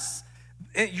lusts.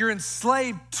 You're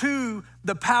enslaved to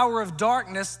the power of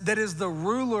darkness that is the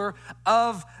ruler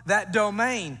of that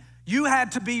domain. You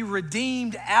had to be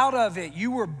redeemed out of it.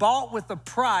 You were bought with a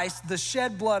price, the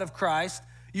shed blood of Christ.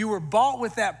 You were bought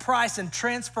with that price and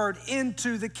transferred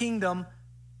into the kingdom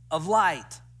of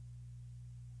light.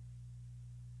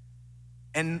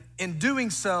 And in doing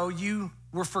so, you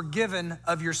were forgiven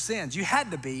of your sins. You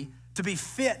had to be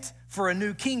fit for a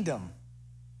new kingdom.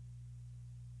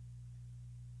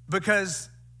 Because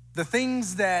the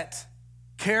things that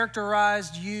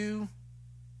characterized you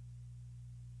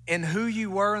and who you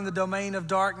were in the domain of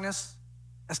darkness,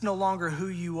 that's no longer who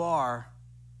you are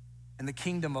in the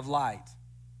kingdom of light.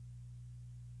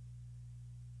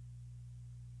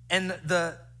 And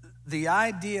the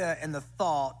idea and the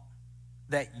thought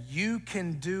that you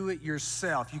can do it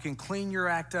yourself, you can clean your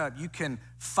act up, you can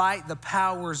fight the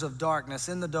powers of darkness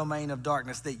in the domain of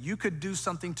darkness, that you could do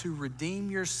something to redeem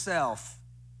yourself.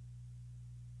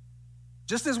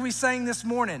 Just as we sang this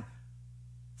morning,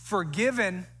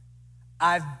 forgiven,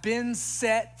 I've been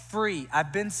set free.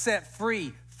 I've been set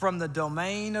free from the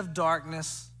domain of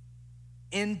darkness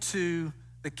into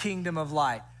the kingdom of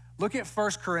light. Look at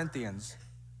 1 Corinthians.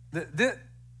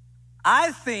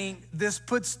 I think this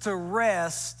puts to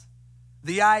rest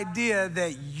the idea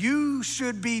that you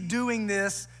should be doing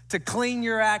this to clean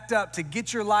your act up, to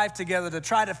get your life together, to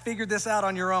try to figure this out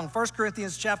on your own. 1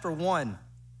 Corinthians chapter 1.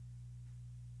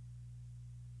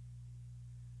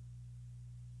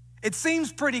 It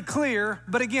seems pretty clear,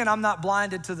 but again, I'm not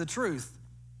blinded to the truth.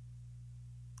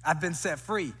 I've been set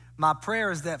free. My prayer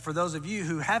is that for those of you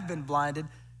who have been blinded,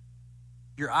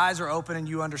 your eyes are open and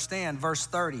you understand. Verse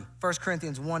 30, 1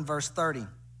 Corinthians 1, verse 30.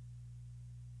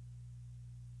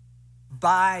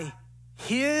 By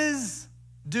his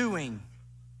doing,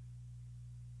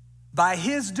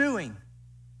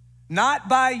 not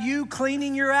by you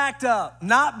cleaning your act up,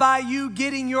 not by you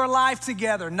getting your life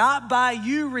together, not by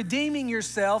you redeeming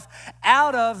yourself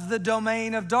out of the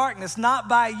domain of darkness, not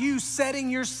by you setting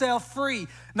yourself free,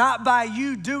 not by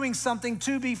you doing something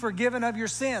to be forgiven of your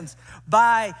sins.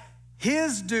 By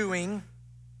his doing,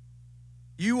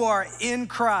 you are in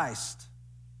Christ.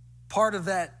 Part of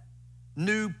that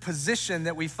new position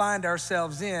that we find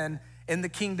ourselves in the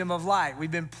kingdom of light.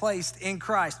 We've been placed in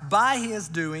Christ. By his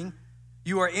doing,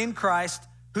 you are in Christ,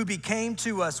 who became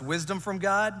to us wisdom from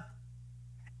God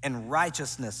and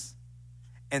righteousness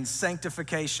and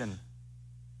sanctification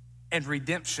and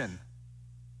redemption.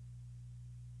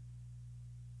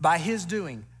 By his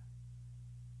doing,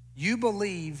 you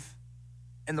believe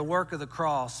in the work of the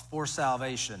cross for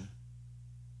salvation.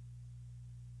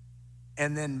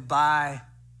 And then by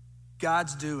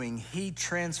God's doing, he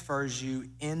transfers you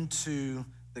into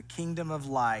the kingdom of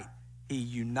light. He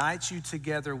unites you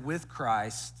together with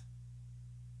Christ.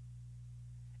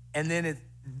 And then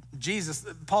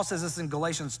Paul says this in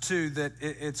Galatians 2, that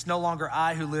it's no longer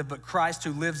I who live, but Christ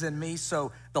who lives in me.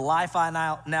 So the life I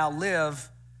now live,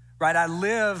 right? I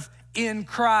live in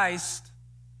Christ,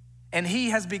 and he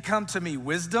has become to me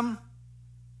wisdom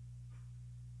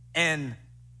and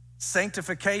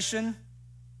sanctification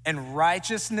and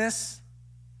righteousness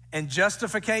and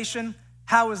justification.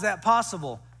 How is that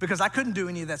possible? Because I couldn't do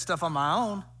any of that stuff on my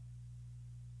own.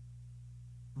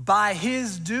 By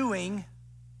his doing,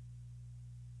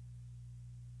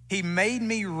 he made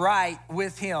me right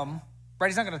with him. Right?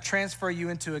 He's not going to transfer you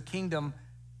into a kingdom.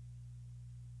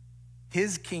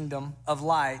 his kingdom of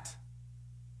light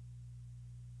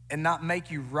and not make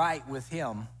you right with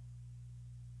him.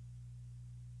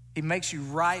 He makes you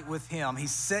right with him. He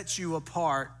sets you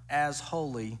apart as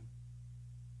holy.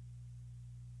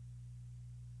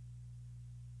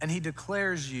 And he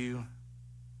declares you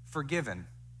forgiven.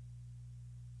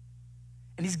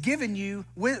 And he's given you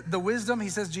the wisdom. He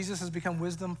says Jesus has become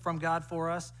wisdom from God for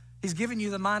us. He's given you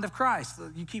the mind of Christ.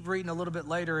 You keep reading a little bit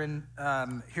later in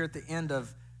here at the end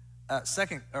of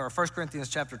 1 Corinthians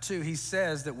chapter 2, he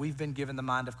says that we've been given the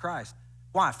mind of Christ.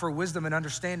 Why? For wisdom and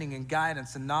understanding and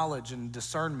guidance and knowledge and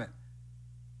discernment.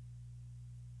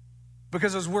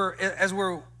 Because as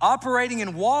we're operating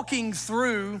and walking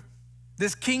through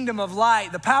this kingdom of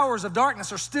light, the powers of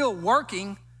darkness are still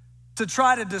working to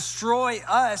try to destroy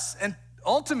us and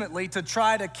ultimately to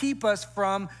try to keep us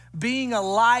from being a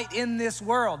light in this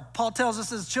world. Paul tells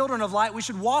us as children of light, we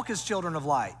should walk as children of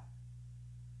light.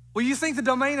 Well, you think the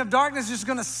domain of darkness is just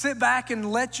going to sit back and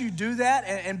let you do that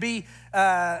and be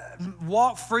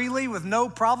walk freely with no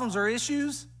problems or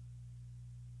issues?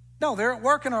 No, they're at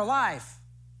work in our life.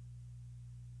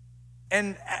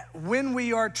 And when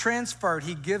we are transferred,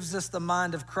 he gives us the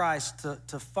mind of Christ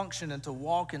to function and to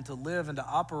walk and to live and to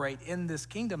operate in this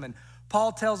kingdom. And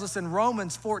Paul tells us in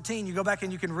Romans 14, you go back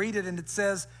and you can read it, and it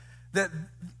says that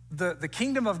the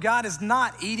kingdom of God is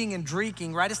not eating and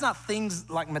drinking, right? It's not things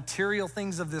like material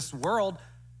things of this world,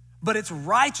 but it's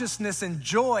righteousness and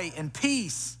joy and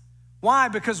peace. Why?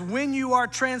 Because when you are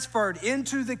transferred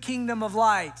into the kingdom of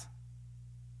light,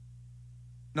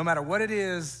 no matter what it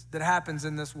is that happens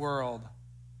in this world,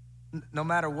 no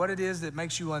matter what it is that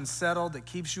makes you unsettled, that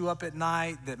keeps you up at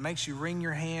night, that makes you wring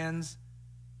your hands,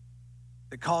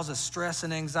 that causes stress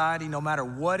and anxiety, no matter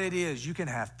what it is, you can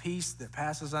have peace that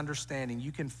passes understanding.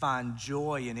 You can find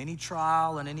joy in any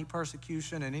trial and any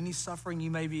persecution and any suffering you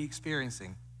may be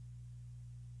experiencing.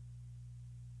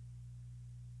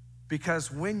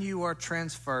 Because when you are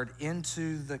transferred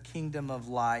into the kingdom of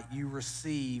light, you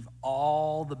receive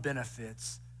all the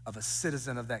benefits of a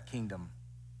citizen of that kingdom.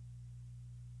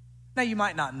 Now, you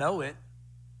might not know it.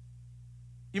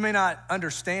 You may not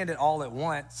understand it all at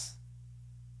once.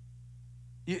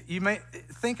 You may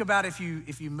think about if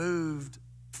you moved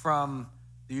from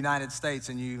the United States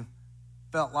and you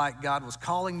felt like God was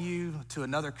calling you to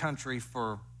another country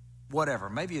for whatever,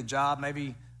 maybe a job,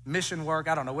 maybe mission work,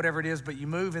 I don't know, whatever it is, but you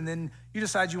move and then you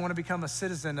decide you want to become a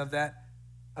citizen of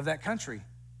that country.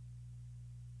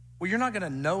 Well, you're not going to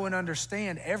know and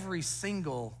understand every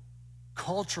single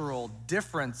cultural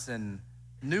difference and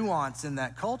nuance in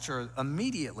that culture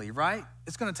immediately, right?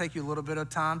 It's going to take you a little bit of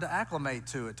time to acclimate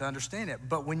to it, to understand it.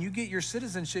 But when you get your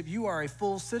citizenship, you are a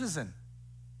full citizen.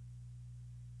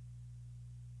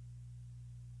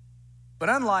 But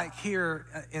unlike here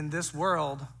in this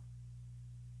world,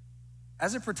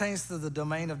 as it pertains to the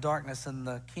domain of darkness and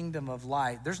the kingdom of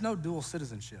light, there's no dual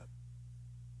citizenship.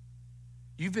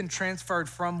 You've been transferred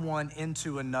from one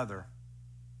into another.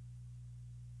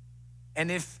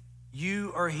 And if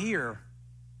you are here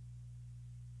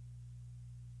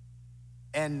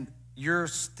and you're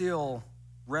still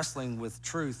wrestling with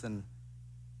truth, and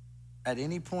at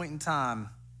any point in time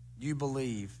you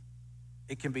believe,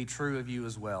 it can be true of you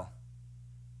as well.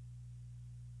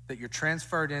 That you're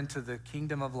transferred into the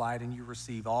kingdom of light and you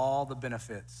receive all the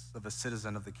benefits of a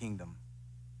citizen of the kingdom.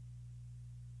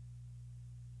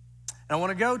 And I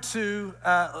want to go to,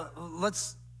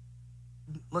 let's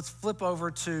flip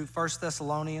over to 1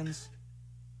 Thessalonians.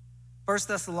 1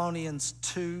 Thessalonians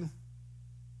 2.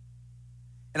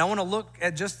 And I want to look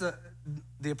at just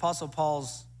the Apostle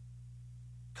Paul's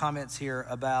comments here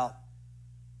about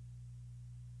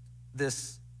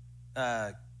this,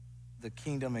 the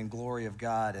kingdom and glory of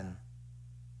God. And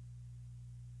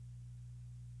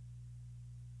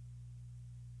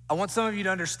I want some of you to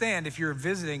understand, if you're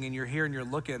visiting and you're here and you're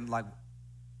looking like,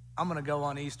 I'm going to go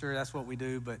on Easter, that's what we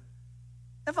do, but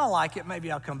if I like it,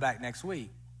 maybe I'll come back next week.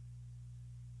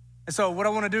 And so what I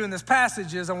want to do in this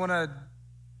passage is I want to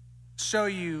show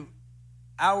you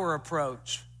our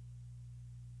approach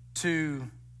to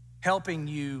helping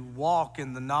you walk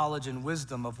in the knowledge and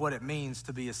wisdom of what it means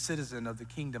to be a citizen of the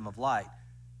kingdom of light.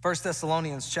 1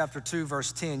 Thessalonians chapter 2,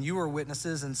 verse 10, you are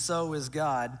witnesses, and so is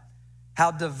God, how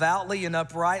devoutly and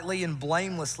uprightly and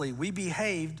blamelessly we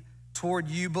behaved toward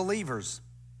you believers,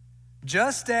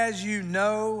 just as you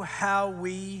know how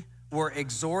we were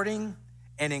exhorting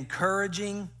and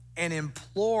encouraging and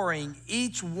imploring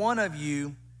each one of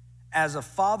you as a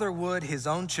father would his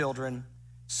own children,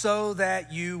 so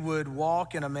that you would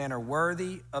walk in a manner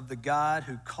worthy of the God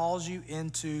who calls you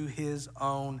into his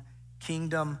own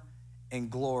kingdom and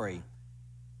glory.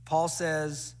 Paul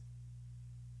says,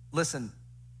 listen,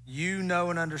 you know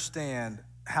and understand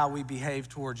how we behave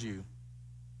towards you,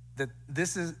 that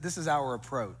this is our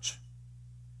approach.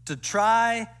 To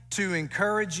try to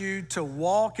encourage you to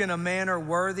walk in a manner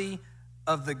worthy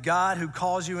of the God who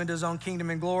calls you into his own kingdom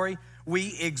and glory.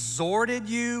 We exhorted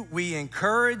you, we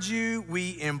encourage you,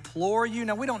 we implore you.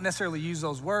 Now, we don't necessarily use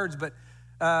those words, but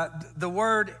the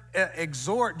word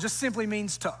exhort just simply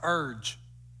means to urge,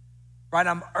 right?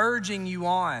 I'm urging you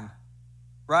on,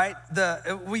 right?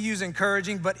 We use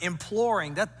encouraging, but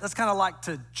imploring, that's kind of like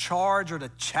to charge or to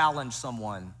challenge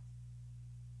someone.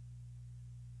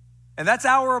 And that's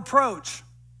our approach.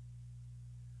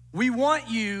 We want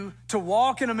you to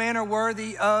walk in a manner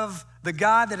worthy of the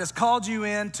God that has called you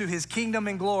into his kingdom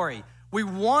and glory. We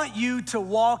want you to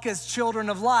walk as children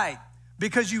of light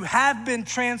because you have been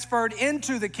transferred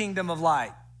into the kingdom of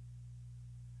light.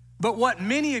 But what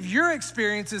many of your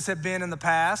experiences have been in the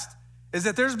past is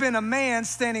that there's been a man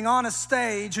standing on a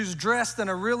stage who's dressed in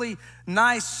a really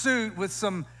nice suit with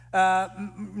some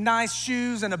nice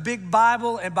shoes and a big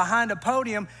Bible and behind a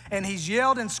podium, and he's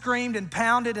yelled and screamed and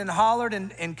pounded and hollered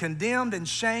and condemned and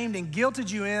shamed and guilted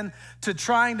you in to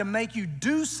trying to make you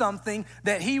do something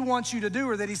that he wants you to do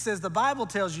or that he says the Bible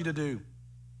tells you to do.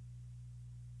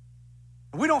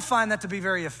 We don't find that to be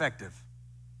very effective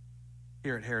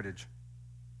here at Heritage.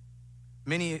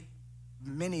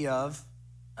 Many of,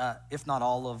 if not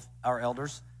all of our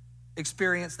elders,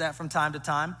 experience that from time to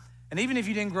time. And even if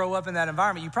you didn't grow up in that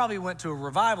environment, you probably went to a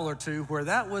revival or two where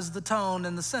that was the tone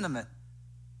and the sentiment.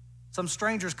 Some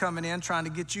strangers coming in trying to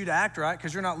get you to act right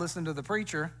because you're not listening to the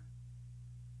preacher.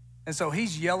 And so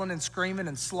he's yelling and screaming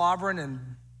and slobbering and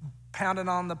pounding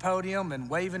on the podium and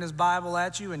waving his Bible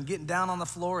at you and getting down on the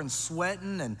floor and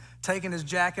sweating and taking his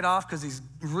jacket off because he's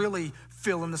really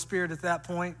feeling the Spirit at that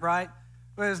point, right?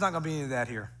 But there's not going to be any of that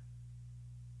here.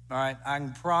 All right?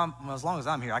 As long as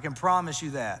I'm here, I can promise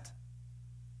you that.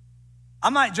 I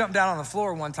might jump down on the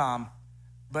floor one time,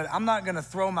 but I'm not going to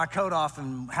throw my coat off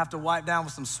and have to wipe down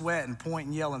with some sweat and point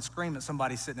and yell and scream at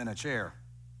somebody sitting in a chair.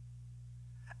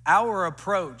 Our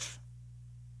approach,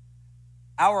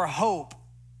 our hope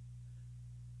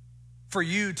for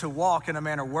you to walk in a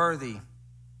manner worthy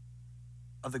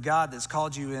of the God that's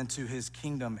called you into his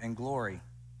kingdom and glory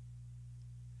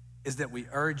is that we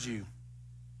urge you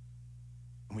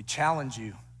and we challenge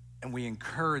you and we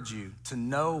encourage you to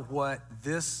know what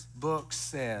this book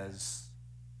says,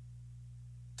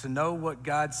 to know what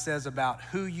God says about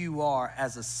who you are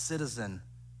as a citizen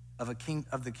of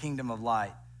the kingdom of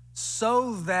light,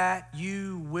 so that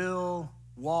you will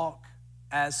walk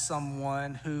as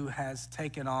someone who has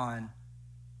taken on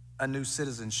a new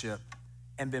citizenship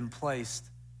and been placed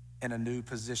in a new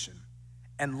position.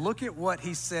 And look at what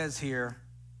he says here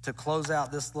to close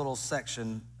out this little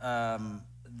section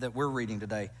that we're reading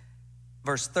today.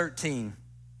 Verse 13,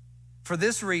 for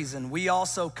this reason, we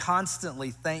also constantly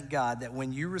thank God that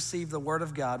when you received the word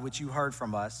of God, which you heard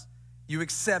from us, you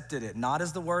accepted it, not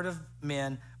as the word of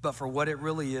men, but for what it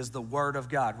really is, the word of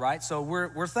God, right? So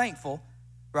we're thankful,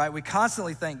 right? We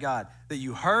constantly thank God that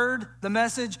you heard the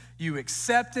message, you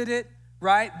accepted it,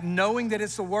 right? Knowing that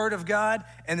it's the word of God.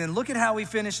 And then look at how he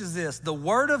finishes this. The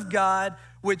word of God,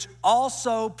 which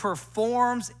also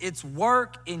performs its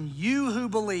work in you who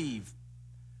believe.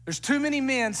 There's too many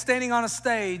men standing on a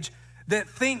stage that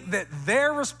think that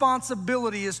their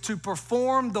responsibility is to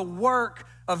perform the work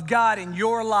of God in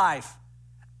your life.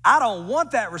 I don't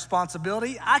want that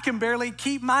responsibility. I can barely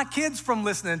keep my kids from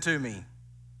listening to me,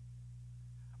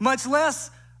 much less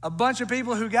a bunch of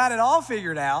people who got it all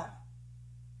figured out.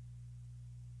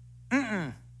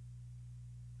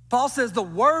 Paul says the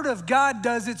word of God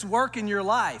does its work in your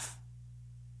life,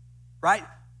 right?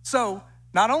 So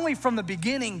not only from the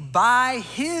beginning, by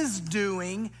his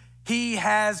doing, he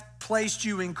has placed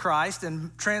you in Christ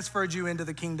and transferred you into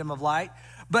the kingdom of light,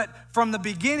 but from the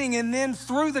beginning and then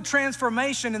through the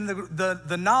transformation and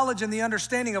the knowledge and the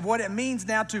understanding of what it means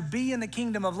now to be in the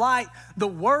kingdom of light, the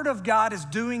word of God is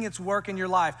doing its work in your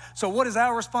life. So what is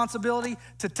our responsibility?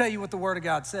 To tell you what the word of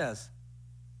God says.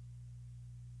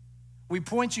 We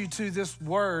point you to this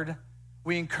word.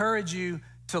 We encourage you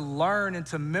to learn and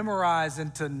to memorize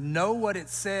and to know what it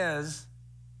says,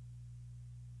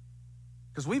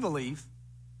 because we believe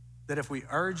that if we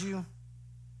urge you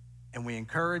and we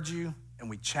encourage you and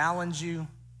we challenge you,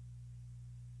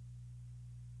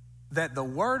 that the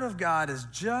word of God is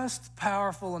just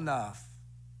powerful enough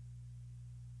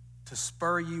to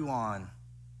spur you on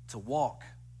to walk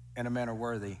in a manner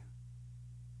worthy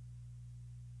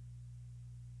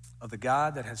of the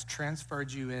God that has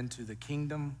transferred you into the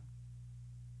kingdom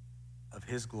of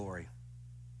his glory.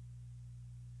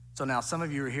 So now some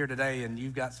of you are here today and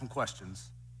you've got some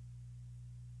questions.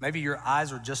 Maybe your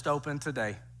eyes are just open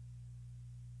today.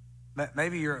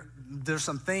 Maybe there's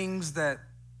some things that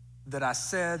I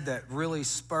said that really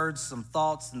spurred some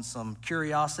thoughts and some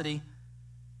curiosity.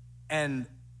 And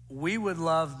we would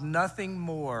love nothing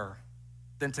more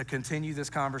than to continue this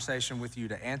conversation with you,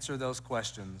 to answer those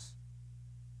questions,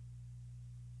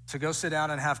 to go sit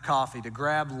down and have coffee, to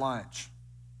grab lunch,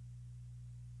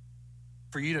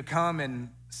 for you to come and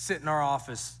sit in our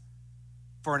office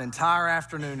for an entire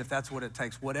afternoon, if that's what it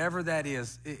takes. Whatever that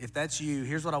is, if that's you,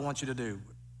 here's what I want you to do.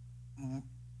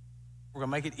 We're gonna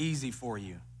make it easy for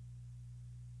you,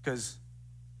 because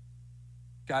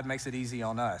God makes it easy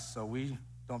on us, so we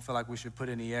don't feel like we should put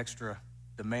any extra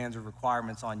demands or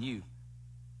requirements on you.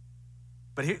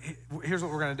 But here's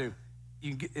what we're gonna do.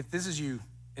 If this is you,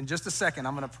 in just a second,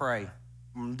 I'm gonna pray.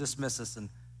 I'm gonna dismiss this, and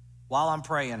while I'm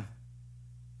praying,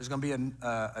 there's gonna be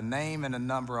a name and a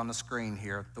number on the screen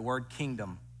here, the word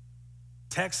kingdom.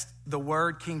 Text the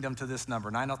word kingdom to this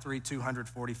number,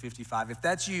 903-200-4055. If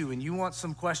that's you and you want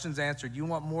some questions answered, you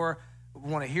want more,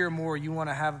 want to hear more, you want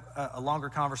to have a longer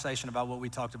conversation about what we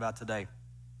talked about today,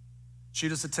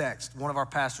 shoot us a text. One of our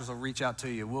pastors will reach out to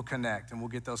you. We'll connect and we'll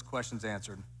get those questions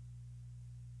answered.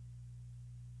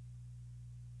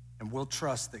 And we'll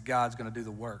trust that God's going to do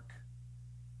the work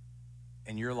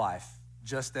in your life,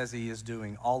 just as he is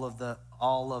doing all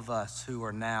of us who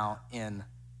are now in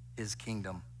his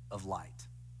kingdom of light.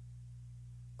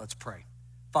 Let's pray.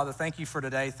 Father, thank you for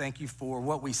today. Thank you for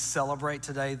what we celebrate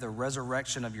today, the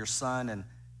resurrection of your son. And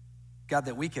God,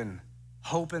 that we can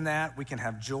hope in that, we can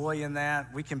have joy in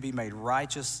that, we can be made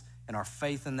righteous in our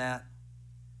faith in that.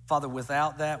 Father,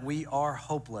 without that, we are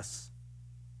hopeless.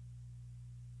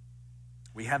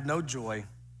 We have no joy,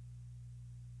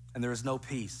 and there is no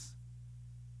peace.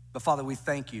 But Father, we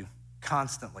thank you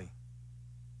constantly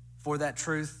for that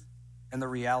truth and the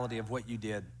reality of what you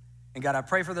did. And God, I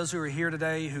pray for those who are here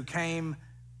today who came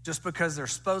just because they're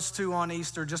supposed to on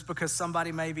Easter, just because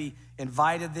somebody maybe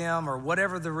invited them or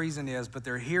whatever the reason is, but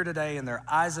they're here today and their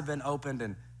eyes have been opened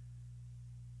and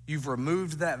you've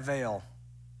removed that veil.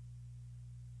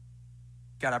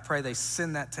 God, I pray they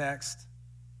send that text,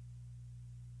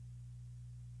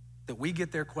 that we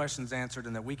get their questions answered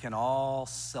and that we can all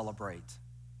celebrate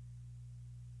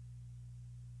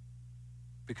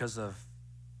because of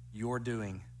your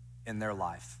doing in their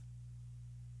life.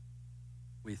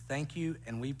 We thank you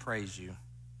and we praise you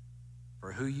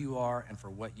for who you are and for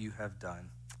what you have done.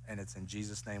 And it's in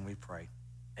Jesus' name we pray.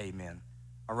 Amen.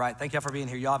 All right, thank y'all for being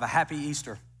here. Y'all have a happy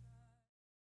Easter.